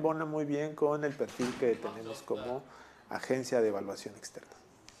que embona muy bien con el perfil que tenemos como agencia de evaluación externa.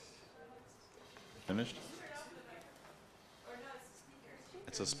 Finished?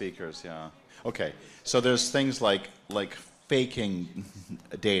 It's the speakers, yeah. Okay, so there's things like faking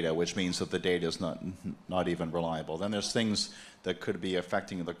data, which means that the data is not even reliable. Then there's things that could be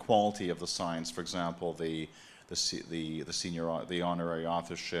affecting the quality of the science. For example, the honorary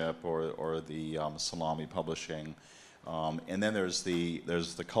authorship or the salami publishing. And then there's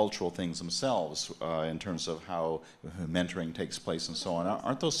the cultural things themselves in terms of how mentoring takes place and so on.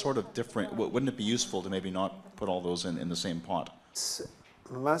 Aren't those sort of different? Wouldn't it be useful to maybe not put all those in the same pot?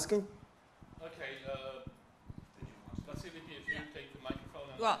 Más que... Okay, Vasiliki, if you take the microphone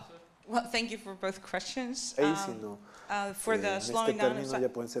and answer. Well, thank you for both questions. For the slowing down of ya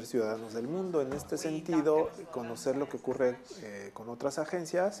pueden ser ciudadanos del mundo. En este sentido, conocer lo que ocurre con otras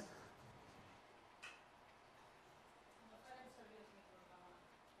agencias.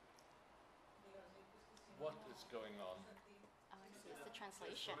 What is going on? It's the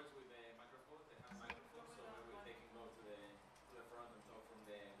translation.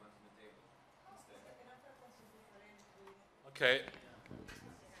 Okay.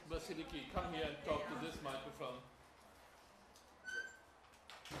 Vasiliki, come here and talk to this microphone.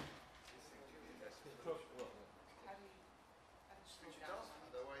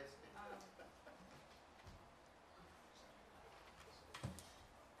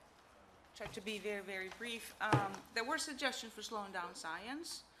 Try to be very, very brief. There were suggestions for slowing down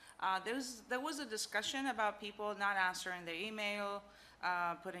science. There was a discussion about people not answering their email,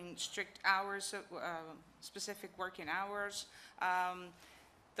 putting strict hours, specific working hours.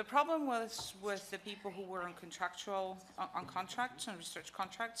 The problem was with the people who were on contracts, on research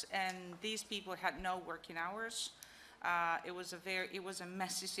contracts, and these people had no working hours. It was a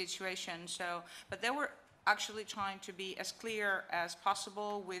messy situation. So, but they were actually trying to be as clear as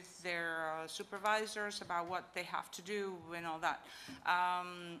possible with their supervisors about what they have to do and all that.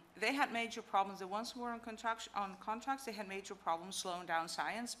 They had major problems. The ones who were on contracts, they had major problems slowing down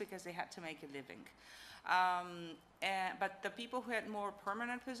science because they had to make a living. But the people who had more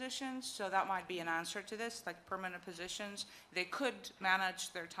permanent positions, so that might be an answer to this, like permanent positions, they could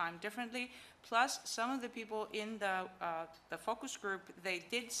manage their time differently. Plus, some of the people in the focus group, they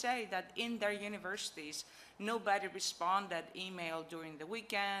did say that in their universities, nobody responded email during the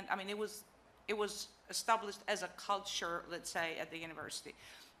weekend. I mean, it was established as a culture, let's say, at the university.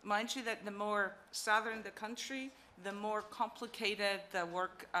 Mind you that the more southern the country, the more complicated the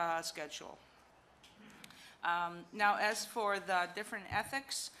work schedule. Now, as for the different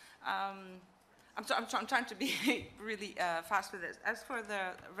ethics, I'm trying to be really fast with this. As for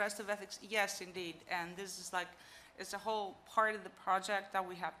the rest of ethics, yes, indeed. And this is like, it's a whole part of the project that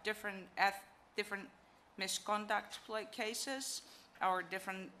we have different misconduct cases or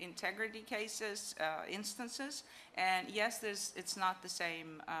different integrity cases, instances. And yes, it's not the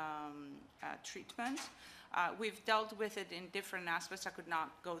same treatment. We've dealt with it in different aspects. I could not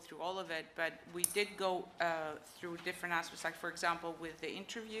go through all of it, but we did go through different aspects, like for example, with the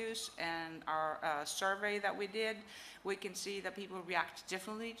interviews and our survey that we did, we can see that people react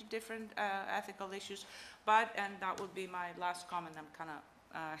differently to different ethical issues. But, and that would be my last comment, I'm kind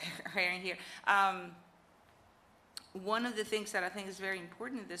of hearing here. One of the things that I think is very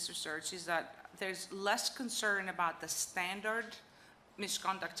important in this research is that there's less concern about the standard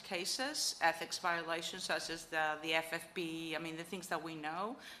misconduct cases, ethics violations such as the FFP, I mean, the things that we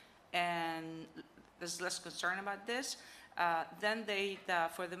know, and there's less concern about this. Then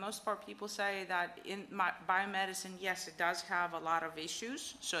for the most part, people say that in biomedicine, yes, it does have a lot of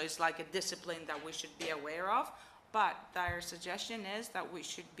issues, so it's like a discipline that we should be aware of, but their suggestion is that we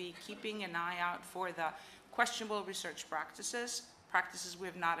should be keeping an eye out for the questionable research practices we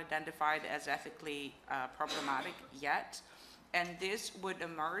have not identified as ethically problematic yet. And this would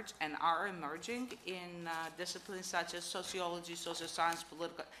emerge and are emerging in disciplines such as sociology, social science,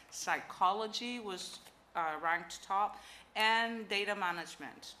 political psychology was ranked top, and data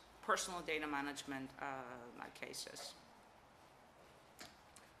management, personal data management cases.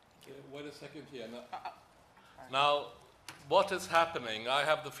 Wait a second here. Now, what is happening? I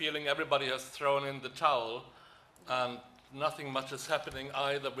have the feeling everybody has thrown in the towel, and nothing much is happening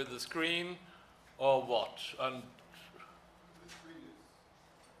either with the screen or what. And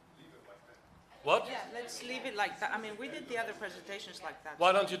what? Yeah, let's leave it like that. I mean, we did the other presentations like that.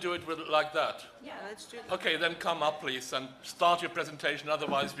 Why don't you do it like that? Yeah, let's do that. Okay, then come up, please, and start your presentation.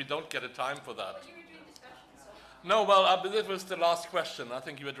 Otherwise, we don't get a time for that. No, well, this was the last question. I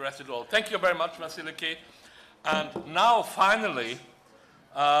think you addressed it all. Thank you very much, Vasiliki. And now, finally,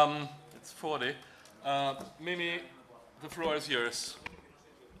 it's 40. Mimi, the floor is yours.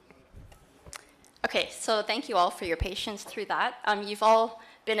 Okay, so thank you all for your patience through that. You've all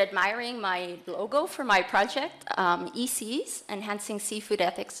been admiring my logo for my project, ECs, Enhancing Seafood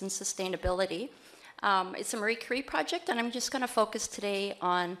Ethics and Sustainability. It's a Marie Curie project, and I'm just going to focus today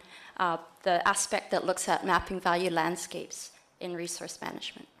on the aspect that looks at mapping value landscapes in resource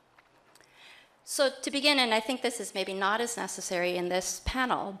management. So to begin, and I think this is maybe not as necessary in this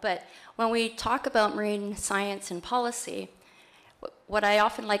panel, but when we talk about marine science and policy, what I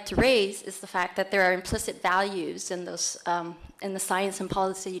often like to raise is the fact that there are implicit values in those in the science and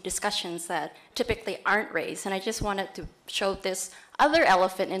policy discussions that typically aren't raised. And I just wanted to show this other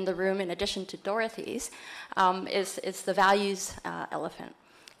elephant in the room, in addition to Dorothy's, is the values elephant.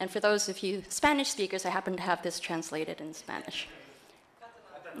 And for those of you Spanish speakers, I happen to have this translated in Spanish.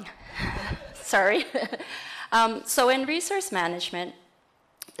 Sorry. So in resource management,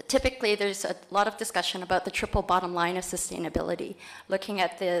 typically there's a lot of discussion about the triple bottom line of sustainability, looking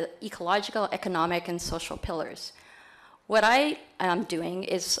at the ecological, economic, and social pillars. What I am doing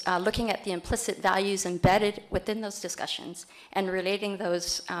is looking at the implicit values embedded within those discussions and relating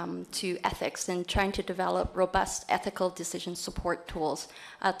those to ethics and trying to develop robust ethical decision support tools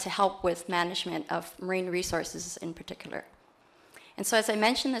to help with management of marine resources in particular. And so as I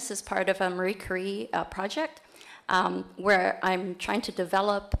mentioned, this is part of a Marie Curie project where I'm trying to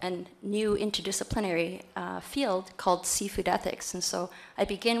develop a new interdisciplinary field called seafood ethics. And so I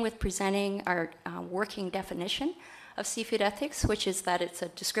begin with presenting our working definition of seafood ethics, which is that it's a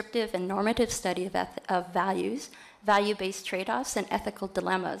descriptive and normative study of values, value-based trade-offs, and ethical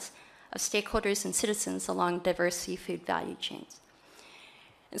dilemmas of stakeholders and citizens along diverse seafood value chains.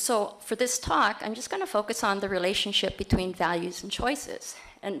 And so for this talk, I'm just going to focus on the relationship between values and choices.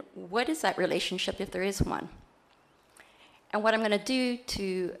 And what is that relationship if there is one? And what I'm going to do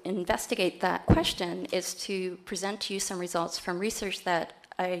to investigate that question is to present to you some results from research that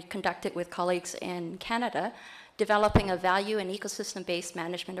I conducted with colleagues in Canada, developing a value and ecosystem-based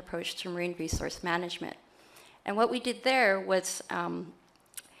management approach to marine resource management. And what we did there was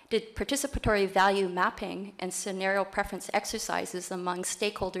did participatory value mapping and scenario preference exercises among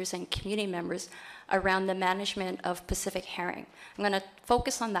stakeholders and community members around the management of Pacific herring. I'm going to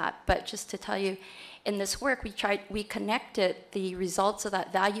focus on that, but just to tell you, in this work, we connected the results of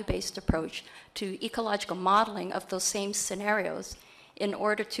that value-based approach to ecological modeling of those same scenarios in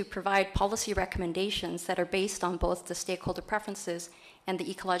order to provide policy recommendations that are based on both the stakeholder preferences and the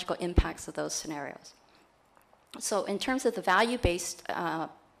ecological impacts of those scenarios. So in terms of the value-based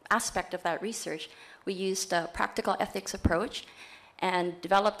aspect of that research, we used a practical ethics approach and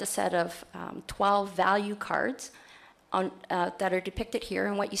developed a set of 12 value cards that are depicted here.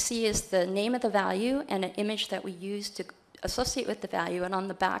 And what you see is the name of the value and an image that we used to associate with the value, and on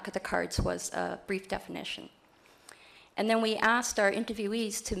the back of the cards was a brief definition. And then we asked our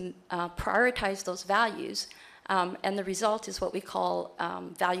interviewees to prioritize those values, and the result is what we call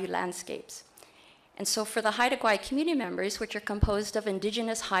value landscapes. And so for the Haida Gwaii community members, which are composed of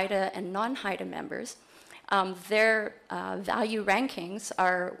indigenous Haida and non-Haida members, their value rankings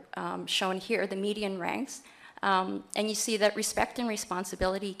are shown here, the median ranks. And you see that respect and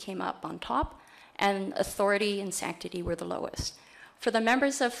responsibility came up on top, and authority and sanctity were the lowest. For the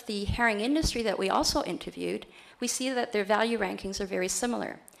members of the herring industry that we also interviewed, we see that their value rankings are very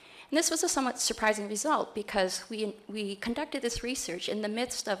similar. And this was a somewhat surprising result because we conducted this research in the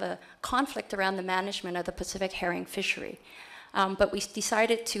midst of a conflict around the management of the Pacific herring fishery. But we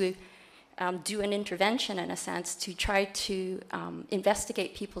decided to do an intervention, in a sense, to try to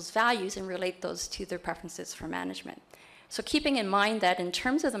investigate people's values and relate those to their preferences for management. So keeping in mind that in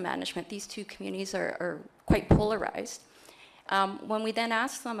terms of the management, these two communities are quite polarized. When we then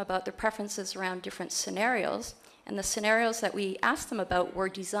asked them about their preferences around different scenarios, and the scenarios that we asked them about were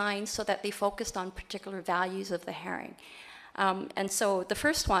designed so that they focused on particular values of the herring. And so the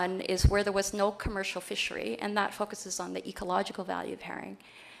first one is where there was no commercial fishery, and that focuses on the ecological value of herring.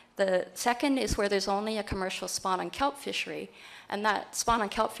 The second is where there's only a commercial spawn on kelp fishery, and that spawn on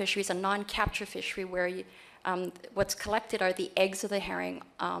kelp fishery is a non-capture fishery where what's collected are the eggs of the herring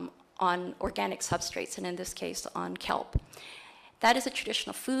on organic substrates, and in this case on kelp. That is a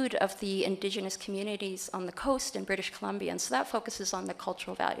traditional food of the indigenous communities on the coast in British Columbia, and so that focuses on the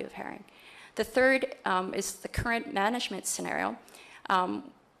cultural value of herring. The third is the current management scenario,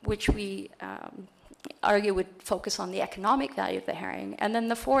 which we argue would focus on the economic value of the herring. And then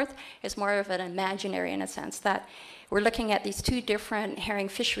the fourth is more of an imaginary, in a sense, that we're looking at these two different herring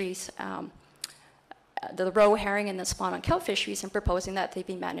fisheries, the roe herring and the spawn on kelp fisheries, and proposing that they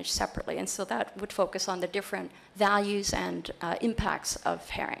be managed separately. And so that would focus on the different values and impacts of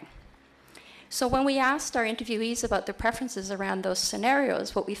herring. So when we asked our interviewees about their preferences around those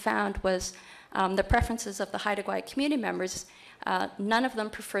scenarios, what we found was the preferences of the Haida Gwaii community members, none of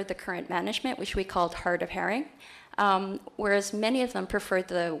them preferred the current management, which we called heart of herring, whereas many of them preferred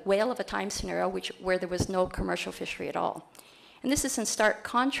the whale of a time scenario, where there was no commercial fishery at all. And this is in stark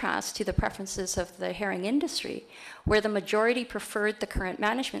contrast to the preferences of the herring industry, where the majority preferred the current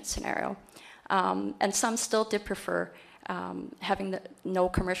management scenario, and some still did prefer having no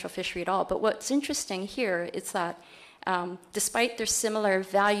commercial fishery at all. But what's interesting here is that despite their similar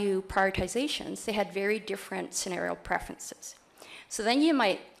value prioritizations, they had very different scenario preferences. So then you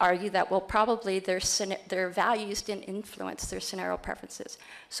might argue that, well, probably their values didn't influence their scenario preferences.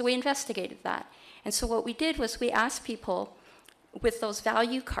 So we investigated that. And so what we did was we asked people with those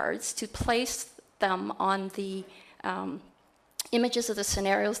value cards to place them on the images of the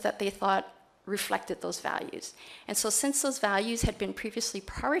scenarios that they thought reflected those values. And so since those values had been previously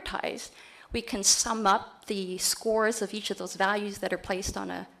prioritized, we can sum up the scores of each of those values that are placed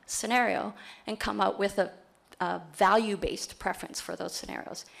on a scenario and come out with a value-based preference for those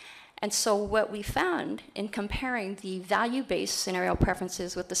scenarios. And so what we found in comparing the value-based scenario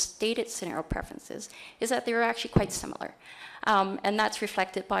preferences with the stated scenario preferences is that they were actually quite similar. And that's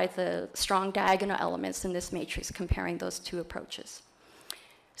reflected by the strong diagonal elements in this matrix comparing those two approaches.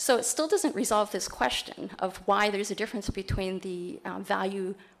 So it still doesn't resolve this question of why there's a difference between the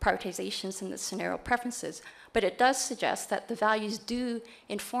value prioritizations and the scenario preferences, but it does suggest that the values do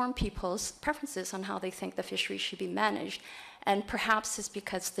inform people's preferences on how they think the fishery should be managed, and perhaps it's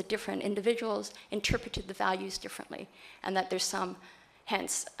because the different individuals interpreted the values differently, and that there's some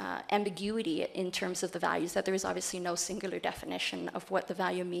hence ambiguity in terms of the values, that there is obviously no singular definition of what the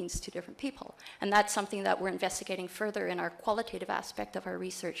value means to different people. And that's something that we're investigating further in our qualitative aspect of our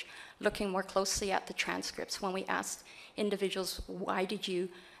research, looking more closely at the transcripts when we asked individuals, why did you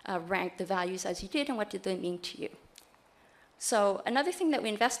rank the values as you did, and what did they mean to you? So another thing that we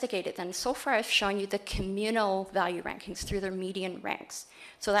investigated then, so far I've shown you the communal value rankings through their median ranks.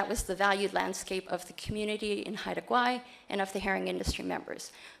 So that was the value landscape of the community in Haida Gwaii and of the herring industry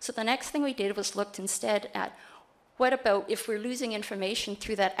members. So the next thing we did was looked instead at what about if we're losing information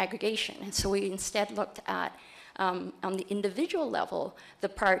through that aggregation? And so we instead looked at, on the individual level, the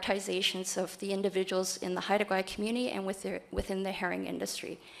prioritizations of the individuals in the Haida Gwaii community and within the herring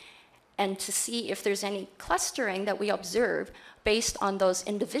industry, and to see if there's any clustering that we observe based on those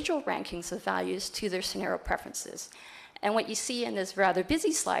individual rankings of values to their scenario preferences. And what you see in this rather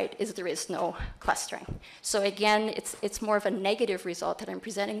busy slide is there is no clustering. So again, it's more of a negative result that I'm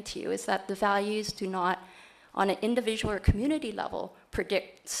presenting to you, is that the values do not, on an individual or community level,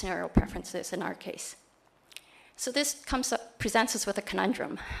 predict scenario preferences in our case. So this presents us with a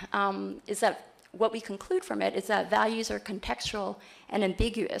conundrum, is that what we conclude from it is that values are contextual and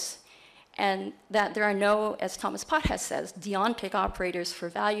ambiguous, and that there are no, as Thomas Potthast says, deontic operators for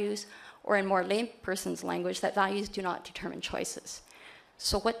values, or in more layperson's language, that values do not determine choices.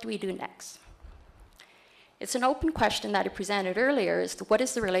 So what do we do next? It's an open question that I presented earlier, is what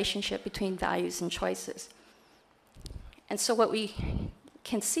is the relationship between values and choices? And so what we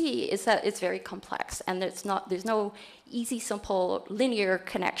can see is that it's very complex, and there's no easy, simple, linear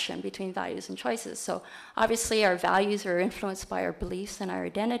connection between values and choices. So obviously our values are influenced by our beliefs and our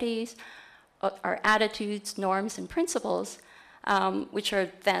identities, our attitudes, norms, and principles, which are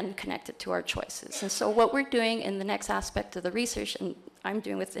then connected to our choices. And so what we're doing in the next aspect of the research, and I'm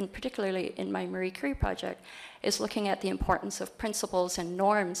doing particularly in my Marie Curie project, is looking at the importance of principles and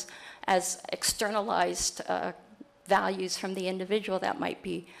norms as externalized values from the individual that might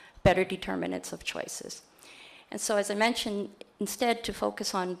be better determinants of choices. And so as I mentioned, instead to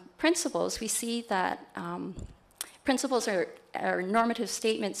focus on principles, we see that principles are normative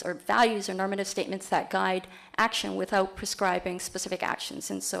statements, or values are normative statements that guide action without prescribing specific actions.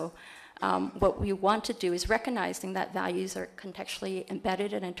 And so what we want to do is recognizing that values are contextually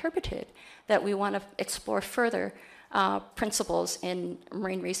embedded and interpreted, that we want to explore further principles in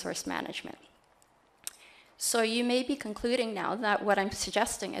marine resource management. So you may be concluding now that what I'm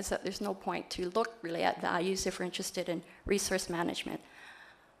suggesting is that there's no point to look really at values if we're interested in resource management.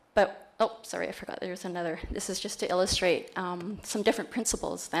 But, oh, sorry, I forgot there's another. This is just to illustrate some different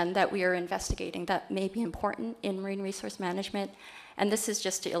principles then that we are investigating that may be important in marine resource management. And this is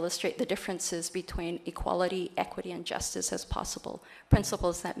just to illustrate the differences between equality, equity, and justice as possible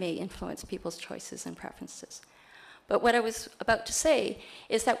principles that may influence people's choices and preferences. But what I was about to say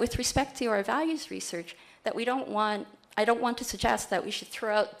is that with respect to our values research, that I don't want to suggest that we should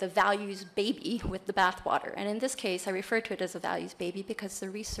throw out the values baby with the bathwater. And in this case, I refer to it as a values baby because the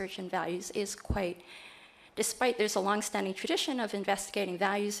research in values is quite, despite there's a long-standing tradition of investigating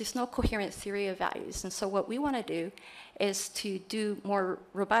values, there's no coherent theory of values. And so what we want to do is to do more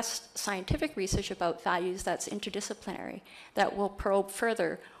robust scientific research about values that's interdisciplinary, that will probe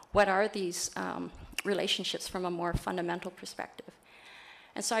further what are these relationships from a more fundamental perspective.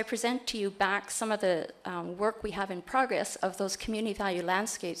 And so I present to you back some of the work we have in progress of those community value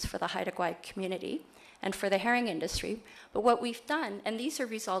landscapes for the Haida Gwaii community and for the herring industry. But what we've done, and these are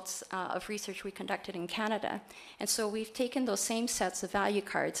results of research we conducted in Canada, and so we've taken those same sets of value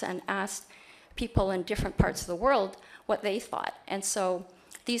cards and asked people in different parts of the world what they thought. And so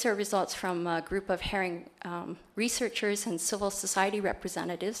these are results from a group of herring researchers and civil society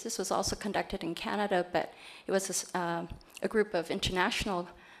representatives. This was also conducted in Canada, but it was a group of international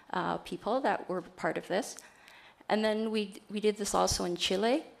people that were part of this. And then we did this also in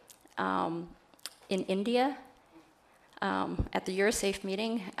Chile, in India, at the Eurosafe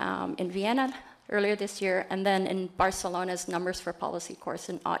meeting in Vienna earlier this year, and then in Barcelona's Numbers for Policy course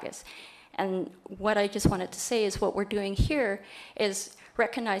in August. And what I just wanted to say is what we're doing here is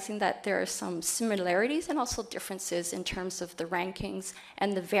recognizing that there are some similarities and also differences in terms of the rankings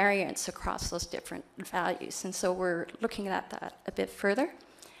and the variance across those different values. And so we're looking at that a bit further.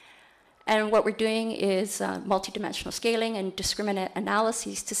 And what we're doing is multidimensional scaling and discriminant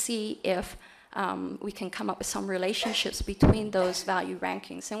analyses to see if we can come up with some relationships between those value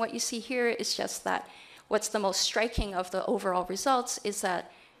rankings. And what you see here is just that what's the most striking of the overall results is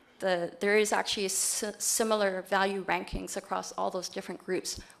that there is actually similar value rankings across all those different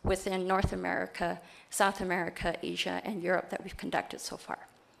groups within North America, South America, Asia, and Europe that we've conducted so far.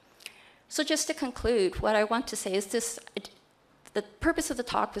 So just to conclude, what I want to say is The purpose of the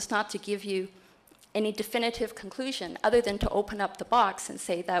talk was not to give you any definitive conclusion other than to open up the box and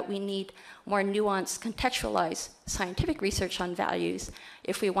say that we need more nuanced, contextualized scientific research on values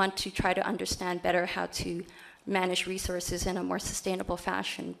if we want to try to understand better how to manage resources in a more sustainable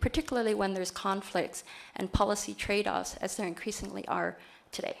fashion, particularly when there's conflicts and policy trade-offs, as there increasingly are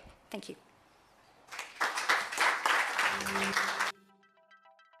today. Thank you.